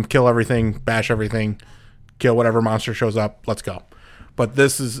want to see him kill everything, bash everything, kill whatever monster shows up. Let's go. But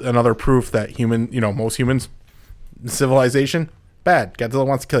this is another proof that most humans, civilization, bad. Godzilla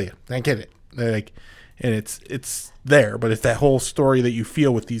wants to kill you. I get it. And it's there, but it's that whole story that you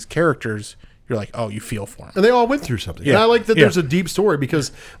feel with these characters. You're like, oh, you feel for them. And they all went through something. Yeah. And I like that there's a deep story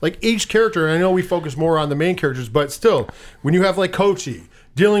because, like, each character, and I know we focus more on the main characters, but still, when you have, like, Kochi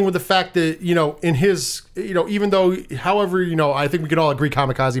dealing with the fact that, in his, even though, however, I think we can all agree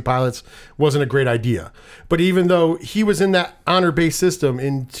kamikaze pilots wasn't a great idea. But even though he was in that honor-based system,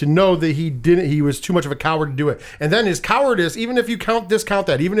 and to know that he was too much of a coward to do it. And then his cowardice, even if you discount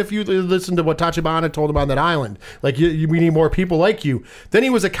that, even if you listen to what Tachibana told him on that island, like, we need more people like you, then he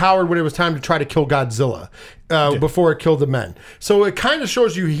was a coward when it was time to try to kill Godzilla. Before it killed the men. So it kind of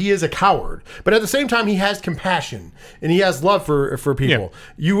shows you he is a coward. But at the same time, he has compassion and he has love for people.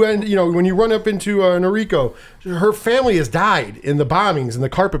 Yeah. When you run up into Noriko, her family has died in the bombings, in the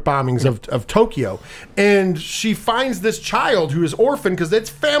carpet bombings of Tokyo. And she finds this child who is orphaned because its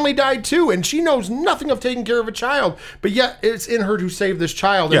family died too. And she knows nothing of taking care of a child. But yet it's in her to save this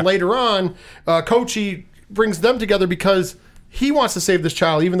child. And later on, Kochi brings them together because he wants to save this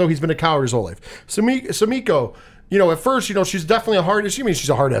child, even though he's been a coward his whole life. Samiko, at first, she's definitely she's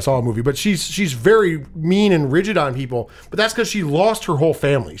a hard ass all movie, but she's very mean and rigid on people. But that's because she lost her whole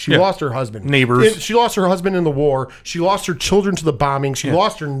family. She lost her husband, neighbors. She lost her husband in the war. She lost her children to the bombing. She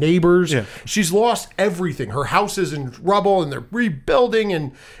lost her neighbors. Yeah. She's lost everything. Her house is in rubble, and they're rebuilding.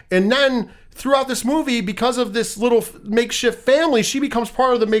 And then throughout this movie, because of this little makeshift family, she becomes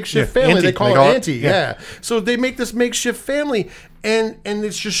part of the makeshift family. Auntie. They call her Auntie. Yeah. So they make this makeshift family, and it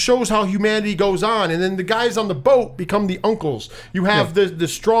just shows how humanity goes on. And then the guys on the boat become the uncles. You have the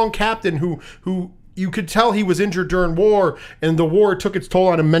strong captain who you could tell he was injured during war, and the war took its toll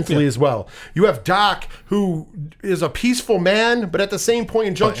on him mentally as well. You have Doc, who is a peaceful man, but at the same point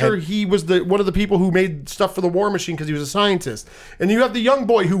in juncture, he was one of the people who made stuff for the war machine because he was a scientist. And you have the young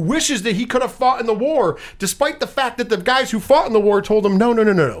boy who wishes that he could have fought in the war, despite the fact that the guys who fought in the war told him,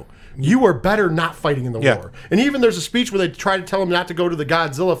 no. You are better not fighting in the war. And even there's a speech where they try to tell him not to go to the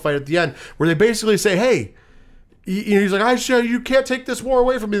Godzilla fight at the end, where they basically say, hey, he's like, you can't take this war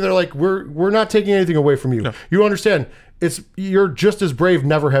away from me. They're like, we're not taking anything away from you. No. You understand? You're just as brave.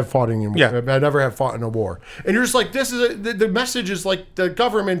 Never have fought in a war. And you're just like, this is the message is like the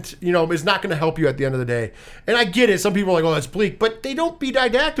government, is not going to help you at the end of the day. And I get it. Some people are like, oh, that's bleak, but they don't be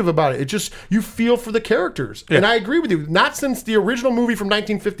didactic about it. It's just you feel for the characters. Yeah. And I agree with you. Not since the original movie from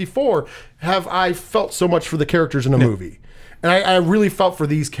 1954 have I felt so much for the characters in a movie. And I really felt for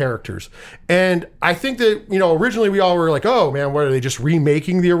these characters. And I think that, originally we all were like, oh, man, what are they, just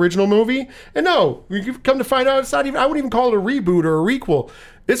remaking the original movie? And no, we come to find out it's not even, I wouldn't even call it a reboot or a requel.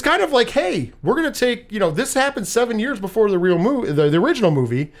 It's kind of like, hey, we're going to take, this happened 7 years before the real movie, the original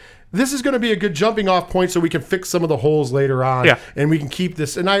movie. This is going to be a good jumping off point so we can fix some of the holes later on. Yeah. And we can keep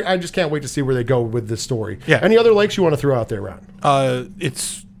this. And I just can't wait to see where they go with this story. Yeah. Any other likes you want to throw out there, Ron?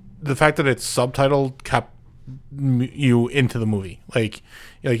 It's the fact that it's subtitled kept you into the movie. Like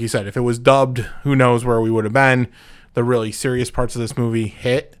you said, if it was dubbed, who knows where we would have been. The really serious parts of this movie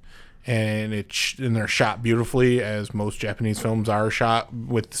hit, and they're shot beautifully, as most Japanese films are shot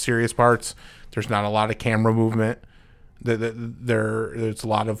with serious parts. There's not a lot of camera movement. There's a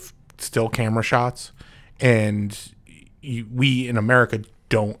lot of still camera shots, and we in America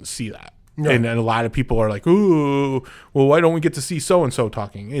don't see that. No. And a lot of people are like, ooh, well, why don't we get to see so-and-so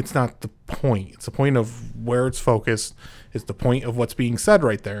talking? It's not the point. It's the point of where it's focused. It's the point of what's being said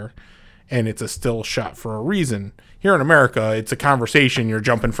right there. And it's a still shot for a reason. Here in America, it's a conversation. You're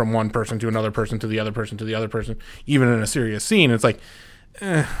jumping from one person to another person to the other person to the other person. Even in a serious scene, it's like,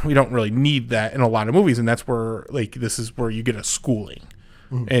 we don't really need that in a lot of movies. And that's where, this is where you get a schooling.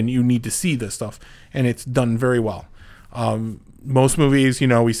 And you need to see this stuff. And it's done very well. Most movies,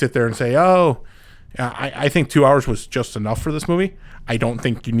 we sit there and say, oh, I think 2 hours was just enough for this movie. I don't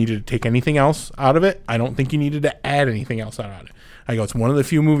think you needed to take anything else out of it. I don't think you needed to add anything else out of it. I go, it's one of the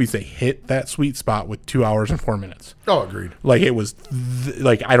few movies that hit that sweet spot with 2 hours and 4 minutes. Oh, agreed. It was,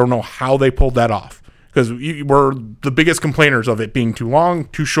 I don't know how they pulled that off. Because we're the biggest complainers of it being too long,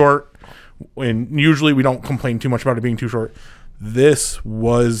 too short. And usually we don't complain too much about it being too short. This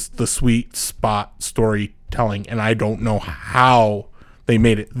was the sweet spot storytelling, and I don't know how they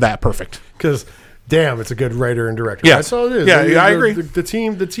made it that perfect. Because, damn, it's a good writer and director. Yeah, that's all it is. Yeah, I agree. The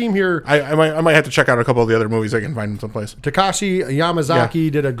team here. I might have to check out a couple of the other movies. I can find them someplace. Takashi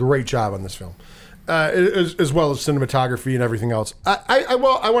Yamazaki did a great job on this film, as well as cinematography and everything else. I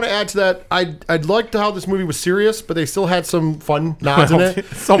want to add to that. I liked how this movie was serious, but they still had some fun nods in it.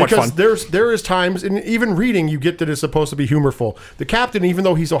 So much fun. There is times, and even reading, you get that it's supposed to be humorful. The captain, even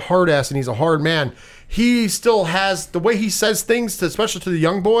though he's a hard ass and he's a hard man, he still has the way he says things, especially to the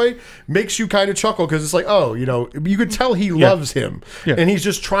young boy, makes you kind of chuckle because it's like, oh, you could tell he loves him and he's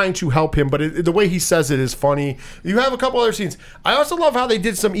just trying to help him. But the way he says it is funny. You have a couple other scenes. I also love how they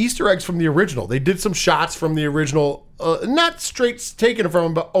did some Easter eggs from the original. They did some shots from the original. Not straight taken from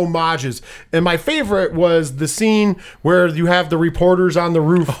them, but homages. And my favorite was the scene where you have the reporters on the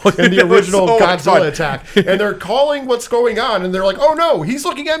roof in the original Godzilla attack. And they're calling what's going on. And they're like, oh no, he's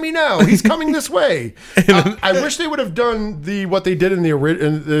looking at me now. He's coming this way. I wish they would have done what they did in the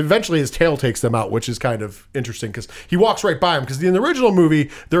original. Eventually his tail takes them out, which is kind of interesting because he walks right by him. Because in the original movie,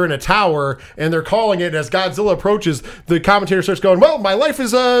 they're in a tower and they're calling it. And as Godzilla approaches, the commentator starts going, well, my life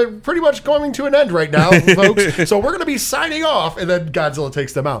is pretty much coming to an end right now, folks. So we're going to be signing off, and then Godzilla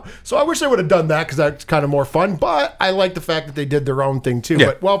takes them out. So I wish they would have done that because that's kind of more fun, but I like the fact that they did their own thing too,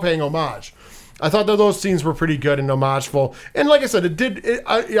 but while paying homage. I thought that those scenes were pretty good and homageful. And like I said,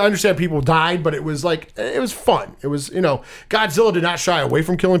 I understand people died, but it was fun. It was, Godzilla did not shy away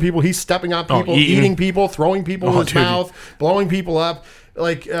from killing people. He's stepping on people, eating people, throwing people in his mouth, blowing people up.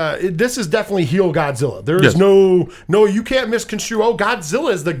 Like this is definitely heel Godzilla. There is no, you can't misconstrue. Oh,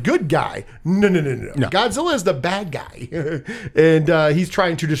 Godzilla is the good guy. No. Godzilla is the bad guy, and he's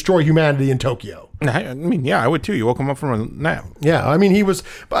trying to destroy humanity in Tokyo. I mean, I would too. You woke him up from a nap. Yeah, I mean, he was.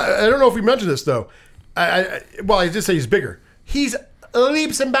 I don't know if we mentioned this though. I did say he's bigger. He's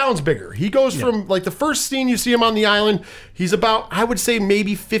leaps and bounds bigger. He goes from like the first scene you see him on the island. He's about, I would say,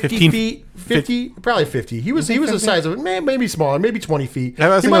 maybe 50 feet. 50, probably 50. He was the size of maybe smaller, maybe 20 feet. He might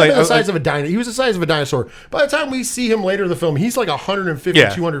have been the size of a dinosaur. He was the size of a dinosaur. By the time we see him later in the film, he's like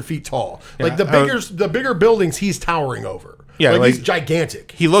 150, 200 feet tall. Like the bigger buildings, he's towering over. Yeah, like he's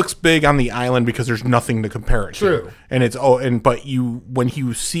gigantic. He looks big on the island because there's nothing to compare it to. True. And but when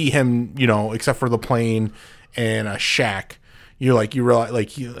you see him, except for the plane and a shack, you realize,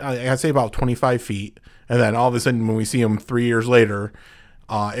 I'd say about 25 feet. And then all of a sudden, when we see him 3 years later,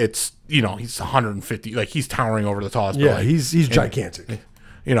 it's, he's 150. Like, he's towering over the tallest building. Yeah, he's gigantic.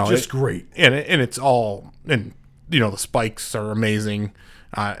 Just great. And it's all, and, the spikes are amazing.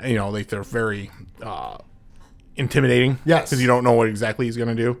 They're very intimidating. Yes. Because you don't know what exactly he's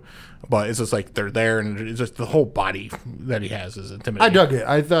going to do. But it's just like they're there, and it's just the whole body that he has is intimidating. I dug it.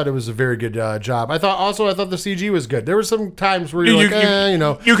 I thought it was a very good job. I thought the CG was good. There were some times where you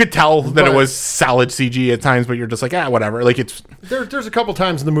could tell that it was solid CG at times, but you're just like, whatever. Like it's there's a couple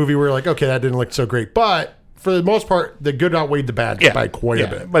times in the movie where you're like, okay, that didn't look so great, but for the most part, the good outweighed the bad by quite a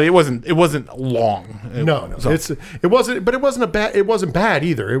bit. But it wasn't long. No. So. It wasn't bad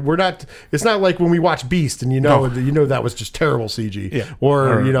either. It's not like when we watch Beast and that was just terrible CG. Yeah.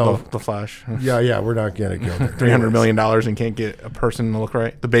 Or the Flash. Yeah, we're not gonna go there. $300 million and can't get a person to look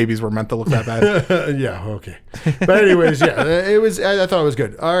right. The babies were meant to look that bad. Yeah, okay. But anyways, it was. I thought it was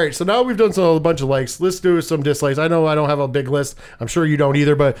good. All right, so now we've done a bunch of likes. Let's do some dislikes. I know I don't have a big list. I'm sure you don't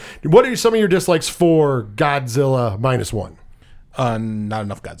either. But what are some of your dislikes for Godzilla -1? Not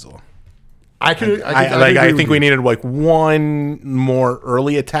enough Godzilla. I think we needed like one more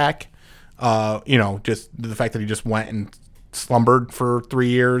early attack. Just the fact that he just went and slumbered for 3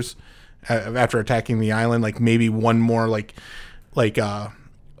 years after attacking the island. Like maybe one more like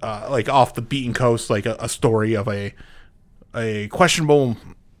off the beaten coast, like a story of a questionable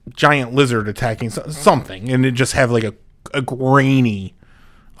giant lizard attacking something, and it just have like a grainy.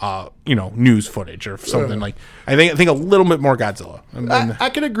 News footage or something like. I think a little bit more Godzilla.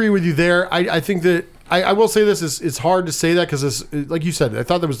 I can agree with you there. I think that I will say this is it's hard to say that because like you said, I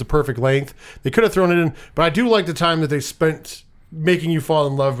thought that was the perfect length. They could have thrown it in, but I do like the time that they spent making you fall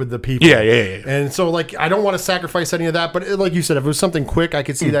in love with the people. Yeah. And so I don't want to sacrifice any of that, but like you said, if it was something quick, I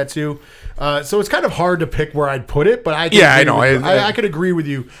could see that too. So it's kind of hard to pick where I'd put it, but I know I could agree with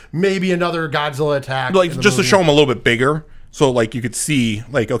you. Maybe another Godzilla attack, just to show him a little bit bigger. So, you could see,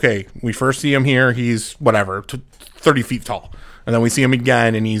 okay, we first see him here, he's, 30 feet tall. And then we see him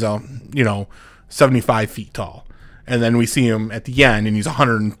again, and he's, 75 feet tall. And then we see him at the end, and he's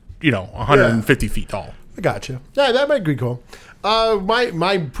 150 feet tall. I gotcha. Yeah, that might be cool.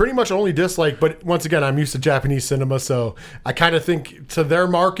 My pretty much only dislike, but once again, I'm used to Japanese cinema, so I kind of think to their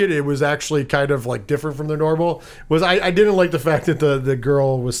market, it was actually kind of different from the normal. I didn't like the fact that the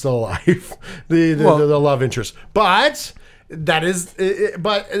girl was still alive, the love interest, but. That is,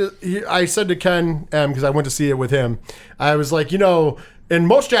 but I said to Ken, because I went to see it with him, I was like, in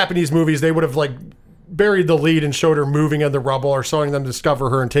most Japanese movies, they would have buried the lead and showed her moving in the rubble or showing them discover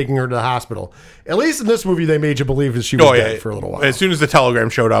her and taking her to the hospital. At least in this movie, they made you believe that she was dead for a little while. As soon as the telegram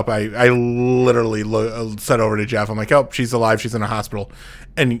showed up, I literally said over to Jeff, I'm like, oh, she's alive, she's in a hospital.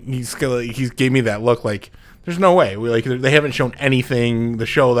 And he gave me that look like, there's no way. They haven't shown anything to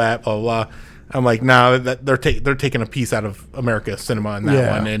show that, blah, blah, blah. I'm like, nah, that they're taking a piece out of America cinema in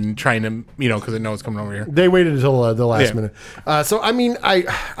that one and trying to, because they know it's coming over here. They waited until the last minute. So I mean,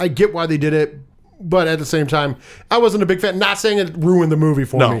 I get why they did it. But at the same time, I wasn't a big fan. Not saying it ruined the movie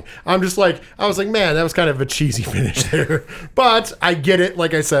for me. I'm just like, I was like, man, that was kind of a cheesy finish there. But I get it.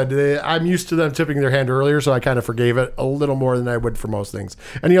 Like I said, I'm used to them tipping their hand earlier, so I kind of forgave it a little more than I would for most things.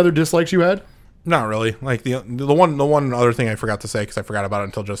 Any other dislikes you had? Not really. Like the one other thing I forgot to say, because I forgot about it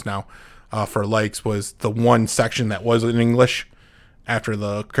until just now, for likes, was the one section that was in English after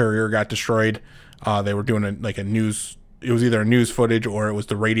the courier got destroyed. They were doing a news. It was either a news footage or it was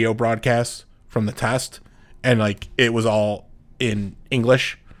the radio broadcast from the test, and like it was all in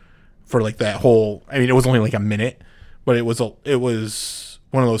English for like that whole. I mean, it was only like a minute, but it was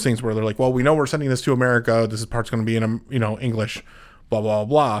one of those things where they're like, well, we know we're sending this to America. This part's going to be in English, blah blah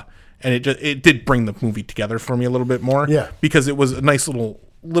blah, and it did bring the movie together for me a little bit more, because it was a nice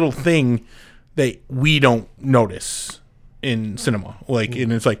little thing that we don't notice in cinema,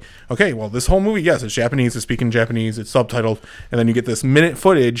 and it's like, okay, well, this whole movie, yes, it's Japanese, it's speaking Japanese, it's subtitled, and then you get this minute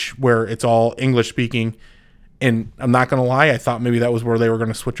footage where it's all English speaking, and I'm not gonna lie, I thought maybe that was where they were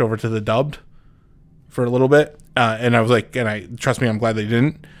gonna switch over to the dubbed for a little bit, and I was like, trust me, I'm glad they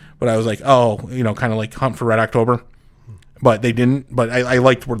didn't, but I was like, oh, kind of like Hunt for Red October, but they didn't. But I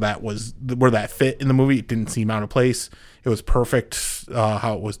liked where that fit in the movie. It didn't seem out of place. It was perfect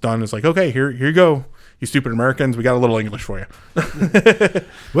how it was done. It's like, okay, here you go, you stupid Americans. We got a little English for you.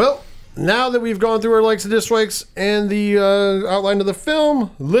 Well, now that we've gone through our likes and dislikes and the outline of the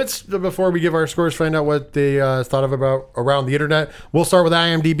film, let's, before we give our scores, find out what they thought of about around the internet. We'll start with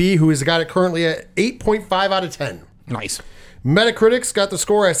IMDb, who has got it currently at 8.5 out of 10. Nice. Metacritic's got the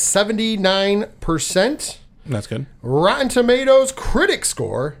score at 79%. That's good. Rotten Tomatoes critic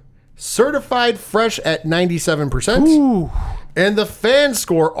score, certified fresh at 97%. Ooh. And the fan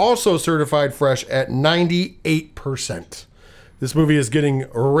score, also certified fresh at 98%. This movie is getting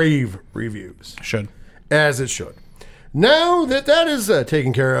rave reviews. Should. As it should. Now that is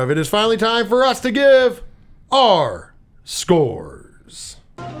taken care of, it is finally time for us to give our scores.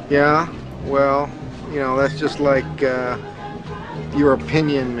 Yeah, well, that's just like your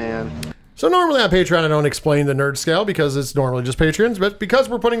opinion, man. So normally on Patreon, I don't explain the nerd scale because it's normally just patrons, but because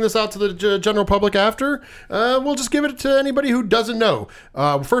we're putting this out to the general public after, we'll just give it to anybody who doesn't know.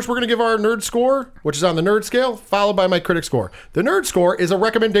 First, we're going to give our nerd score, which is on the nerd scale, followed by my critic score. The nerd score is a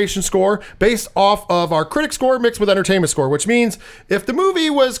recommendation score based off of our critic score mixed with entertainment score, which means if the movie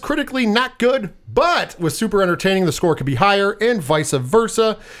was critically not good, but was super entertaining, the score could be higher, and vice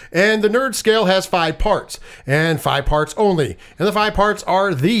versa. And the nerd scale has 5 parts, and 5 parts only. And the 5 parts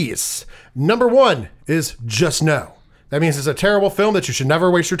are these. Number 1 is just no. That means it's a terrible film that you should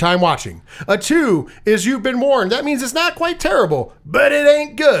never waste your time watching. A 2 is you've been warned. That means it's not quite terrible, but it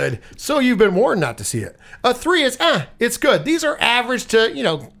ain't good, so you've been warned not to see it. A 3 is, it's good. These are average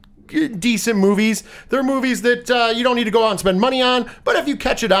to, decent movies. They're movies that you don't need to go out and spend money on, but if you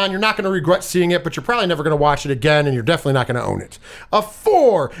catch it on, you're not going to regret seeing it, but you're probably never going to watch it again, and you're definitely not going to own it. A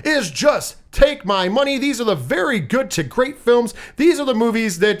 4 is just take my money. These are the very good to great films. These are the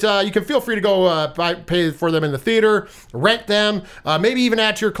movies that you can feel free to go pay for them in the theater, rent them, maybe even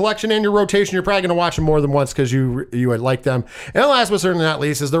add to your collection and your rotation. You're probably going to watch them more than once because you would like them. And last but certainly not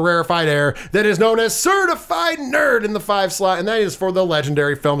least is the rarefied air that is known as certified nerd in the 5 slot, and that is for the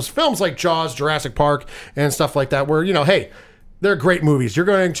legendary films. Films like Jaws, Jurassic Park, and stuff like that where, hey, they're great movies. You're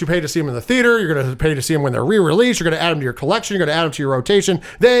going to pay to see them in the theater. You're going to pay to see them when they're re-released. You're going to add them to your collection. You're going to add them to your rotation.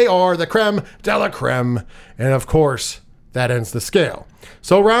 They are the creme de la creme. And of course, that ends the scale.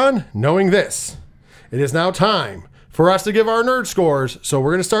 So Ron, knowing this, it is now time for us to give our nerd scores. So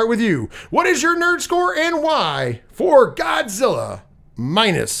we're going to start with you. What is your nerd score and why for Godzilla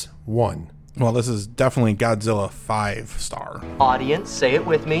 -1? Well, this is definitely Godzilla 5-star. Audience, say it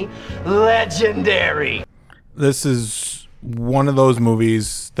with me. Legendary. This is one of those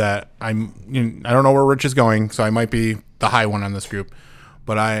movies that I don't know where Rich is going, so I might be the high one on this group.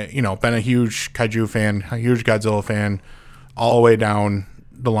 But been a huge kaiju fan, a huge Godzilla fan, all the way down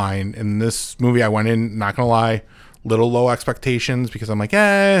the line. In this movie, I went in, not gonna lie, little low expectations because I'm like,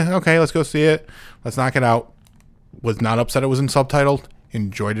 okay, let's go see it. Let's knock it out. Was not upset it wasn't subtitled.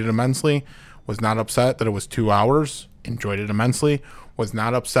 Enjoyed it immensely. Was not upset that it was 2 hours. Enjoyed it immensely. Was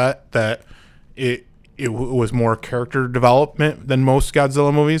not upset that it was more character development than most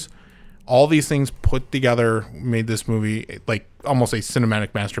Godzilla movies. All these things put together made this movie like almost a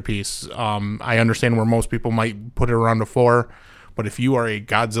cinematic masterpiece. I understand where most people might put it around a 4, but if you are a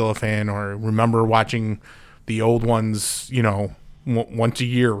Godzilla fan or remember watching the old ones, once a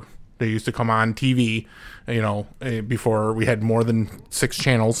year, they used to come on TV, before we had more than 6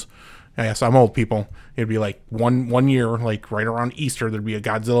 channels. I guess I'm old people. It'd be like one year, like right around Easter, there'd be a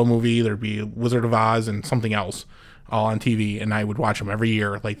Godzilla movie, there'd be Wizard of Oz, and something else all on TV, and I would watch them every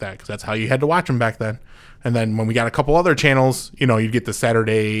year like that because that's how you had to watch them back then. And then when we got a couple other channels, you'd get the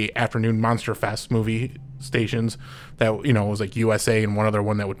Saturday afternoon Monster Fest movie stations that was like USA and one other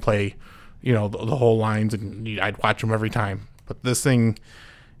one that would play the whole lines, and I'd watch them every time. But this thing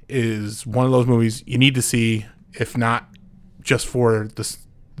is one of those movies you need to see, if not just for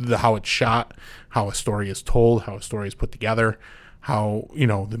the how it's shot, how a story is told, how a story is put together, how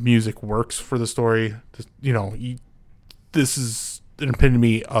the music works for the story. This is an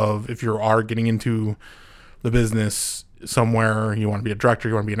epitome of, if you are getting into the business somewhere, you want to be a director,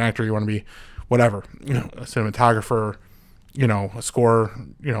 you want to be an actor, you want to be whatever, a cinematographer, a score,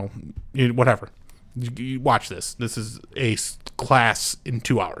 whatever. You watch this. This is a class in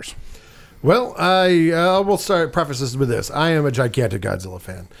 2 hours. Well, I will preface this with this. I am a gigantic Godzilla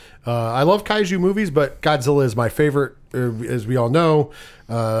fan. I love kaiju movies, but Godzilla is my favorite, as we all know.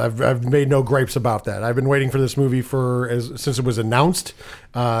 I've made no gripes about that. I've been waiting for this movie since it was announced.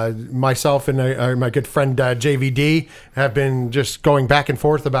 Myself and my good friend JVD have been just going back and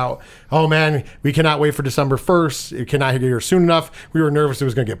forth about, oh man, we cannot wait for December 1st. It cannot get here soon enough. We were nervous it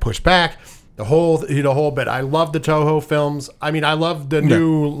was going to get pushed back. The whole bit. I love the Toho films. I mean, I love the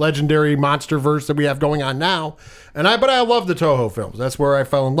new legendary monster verse that we have going on now. But I love the Toho films. That's where I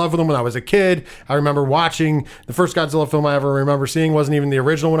fell in love with them when I was a kid. I remember watching the first Godzilla film I ever remember seeing wasn't even the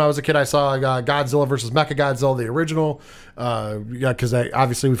original when I was a kid. I saw Godzilla versus Mechagodzilla, the original. Because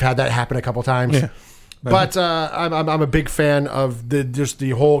obviously we've had that happen a couple times. Yeah. But I'm a big fan of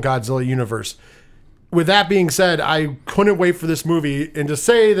the whole Godzilla universe. With that being said, I couldn't wait for this movie, and to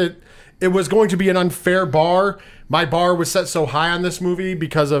say that it was going to be an unfair bar. My bar was set so high on this movie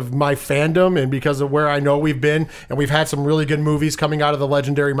because of my fandom and because of where I know we've been. And we've had some really good movies coming out of the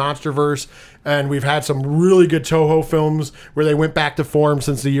legendary Monsterverse. And we've had some really good Toho films where they went back to form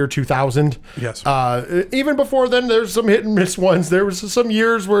since the year 2000. Yes. Even before then, there's some hit and miss ones. There was some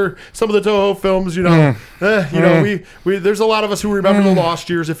years where some of the Toho films, there's a lot of us who remember the lost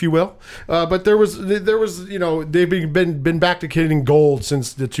years, if you will. But there was, they've been back to hitting gold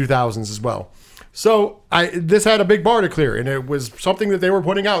since the 2000s as well. So this had a big bar to clear, and it was something that they were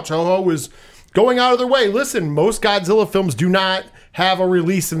putting out. Toho was going out of their way. Listen, most Godzilla films do not have a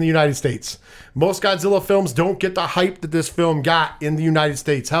release in the United States. Most Godzilla films don't get the hype that this film got in the United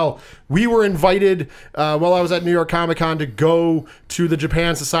States. Hell, we were invited while I was at New York Comic Con to go to the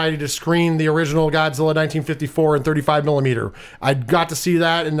Japan Society to screen the original Godzilla 1954 in 35 millimeter. I got to see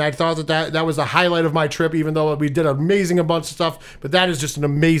that, and I thought that was the highlight of my trip, even though we did a bunch of stuff. But that is just an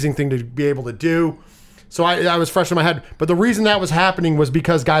amazing thing to be able to do. So I was fresh in my head. But the reason that was happening was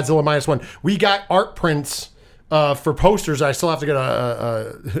because Godzilla -1. We got art prints for posters. I still have to get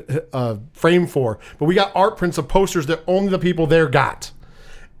a frame for. But we got art prints of posters that only the people there got.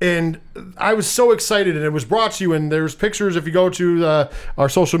 And I was so excited, and it was brought to you, and there's pictures. If you go to our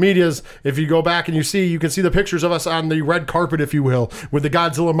social medias, if you go back and you can see the pictures of us on the red carpet, if you will, with the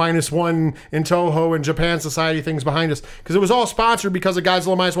Godzilla -1 in Toho and Japan Society things behind us, because it was all sponsored because of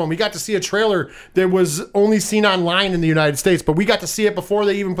Godzilla -1. We got to see a trailer that was only seen online in the United States, but we got to see it before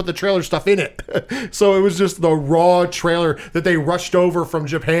they even put the trailer stuff in it. So it was just the raw trailer that they rushed over from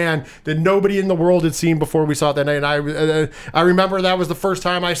Japan that nobody in the world had seen before we saw it that night. And I remember that was the first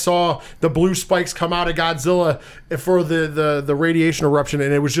time I saw the blue spikes come out of Godzilla for the radiation eruption,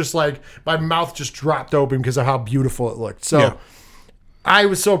 and it was just like my mouth just dropped open because of how beautiful it looked. So yeah. I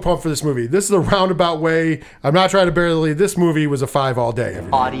was so pumped for this movie. This is a roundabout way. I'm not trying to bury the lead. This movie was a 5 all day.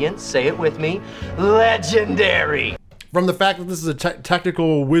 Audience, say it with me. Legendary. From the fact that this is a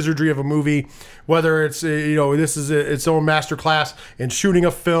technical wizardry of a movie, whether it's this is its own masterclass in shooting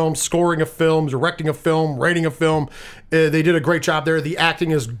a film, scoring a film, directing a film, rating a film, they did a great job there. The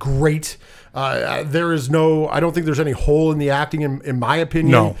acting is great. I don't think there's any hole in the acting, in my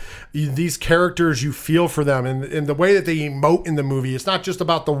opinion. No. These characters, you feel for them, and the way that they emote in the movie, it's not just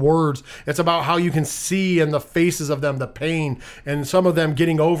about the words, it's about how you can see in the faces of them the pain, and some of them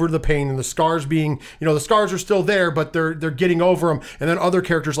getting over the pain, and the scars being, the scars are still there, but they're getting over them. And then other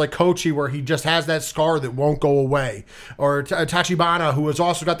characters like Kochi, where he just has that scar that won't go away, or Tachibana, who has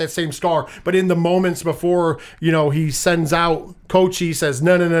also got that same scar, but in the moments before, he sends out Kochi, says,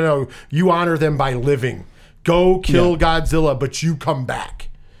 no, you honor them by living. Go kill Godzilla, but you come back.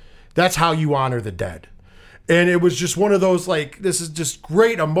 That's how you honor the dead. And it was just one of those, this is just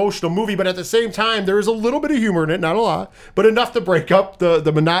great emotional movie, but at the same time, there is a little bit of humor in it, not a lot, but enough to break up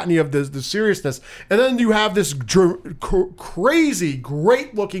the monotony of the seriousness. And then you have this crazy,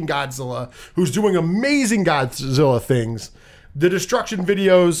 great-looking Godzilla who's doing amazing Godzilla things The destruction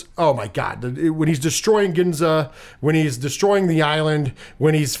videos, oh my God. When he's destroying Ginza, when he's destroying the island,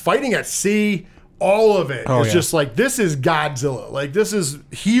 when he's fighting at sea, all of it is just like, this is Godzilla. Like, this is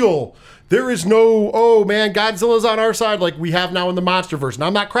heel. There is no, oh man, Godzilla's on our side like we have now in the MonsterVerse. And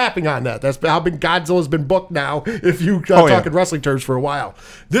I'm not crapping on that. That's how big Godzilla's been booked now, if you talking wrestling terms for a while.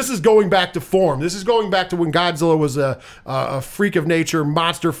 This is going back to form. This is going back to when Godzilla was a freak of nature,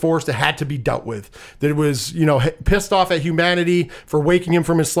 monster force that had to be dealt with. That was, pissed off at humanity for waking him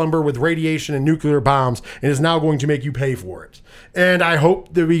from his slumber with radiation and nuclear bombs, and is now going to make you pay for it. And I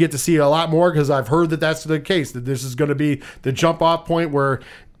hope that we get to see a lot more, because I've heard that that's the case, that this is going to be the jump off point where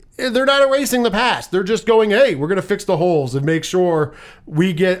they're not erasing the past. They're just going, hey, we're going to fix the holes and make sure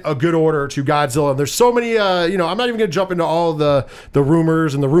we get a good order to Godzilla. And there's so many, I'm not even going to jump into all the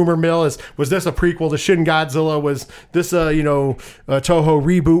rumors and the rumor mill. Was this a prequel to Shin Godzilla? Was this a Toho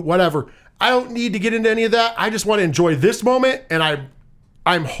reboot? Whatever. I don't need to get into any of that. I just want to enjoy this moment, and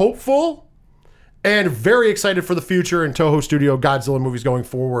I'm hopeful and very excited for the future in Toho Studio Godzilla movies going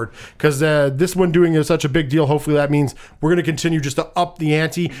forward, because this one doing such a big deal, hopefully that means we're going to continue just to up the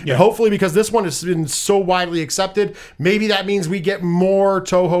ante. Yeah. And hopefully, because this one has been so widely accepted, maybe that means we get more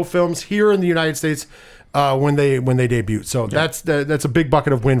Toho films here in the United States when they debut. So that's a big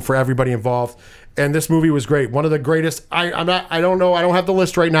bucket of win for everybody involved. And this movie was great. One of the greatest. I don't know. I don't have the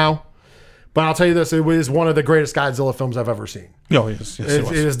list right now. But I'll tell you this, it was one of the greatest Godzilla films I've ever seen. Oh, yes, it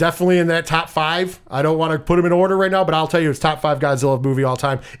is definitely in that top 5. I don't want to put them in order right now, but I'll tell you it's top 5 Godzilla movie all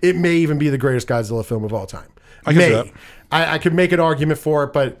time. It may even be the greatest Godzilla film of all time. I can see that. I could make an argument for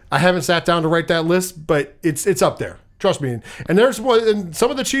it, but I haven't sat down to write that list, but it's up there. Trust me. And there's one, and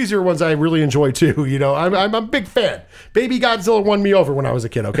some of the cheesier ones I really enjoy too. I'm a big fan. Baby Godzilla won me over when I was a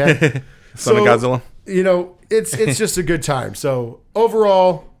kid, okay? Son of Godzilla. It's just a good time. So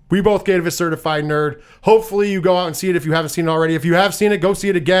overall, we both gave it Certified Nerd. Hopefully you go out and see it if you haven't seen it already. If you have seen it, go see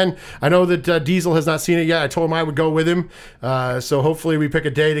it again. I know that Diesel has not seen it yet. I told him I would go with him. So hopefully we pick a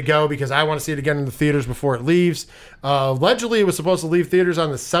day to go, because I want to see it again in the theaters before it leaves. Allegedly, it was supposed to leave theaters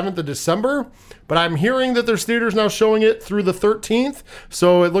on the 7th of December, but I'm hearing that there's theaters now showing it through the 13th.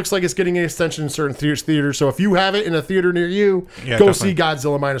 So it looks like it's getting an extension in certain theaters. So if you have it in a theater near you, go see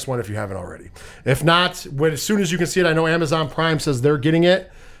Godzilla -1 if you haven't already. If not, as soon as you can see it, I know Amazon Prime says they're getting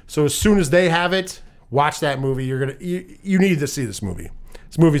it. So as soon as they have it, watch that movie. You need to see this movie.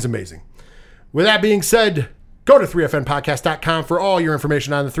 This movie's amazing. With that being said, go to 3fnpodcast.com for all your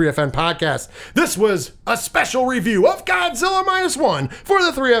information on the 3FN podcast. This was a special review of Godzilla -1 for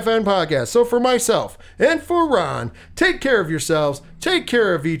the 3FN podcast. So for myself and for Ron, take care of yourselves, take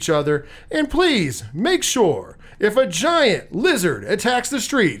care of each other, and please make sure if a giant lizard attacks the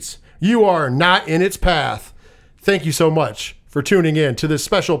streets, you are not in its path. Thank you so much for tuning in to this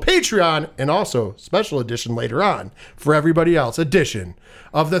special Patreon and also special edition later on for everybody else edition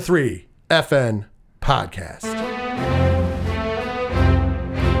of the 3FN podcast.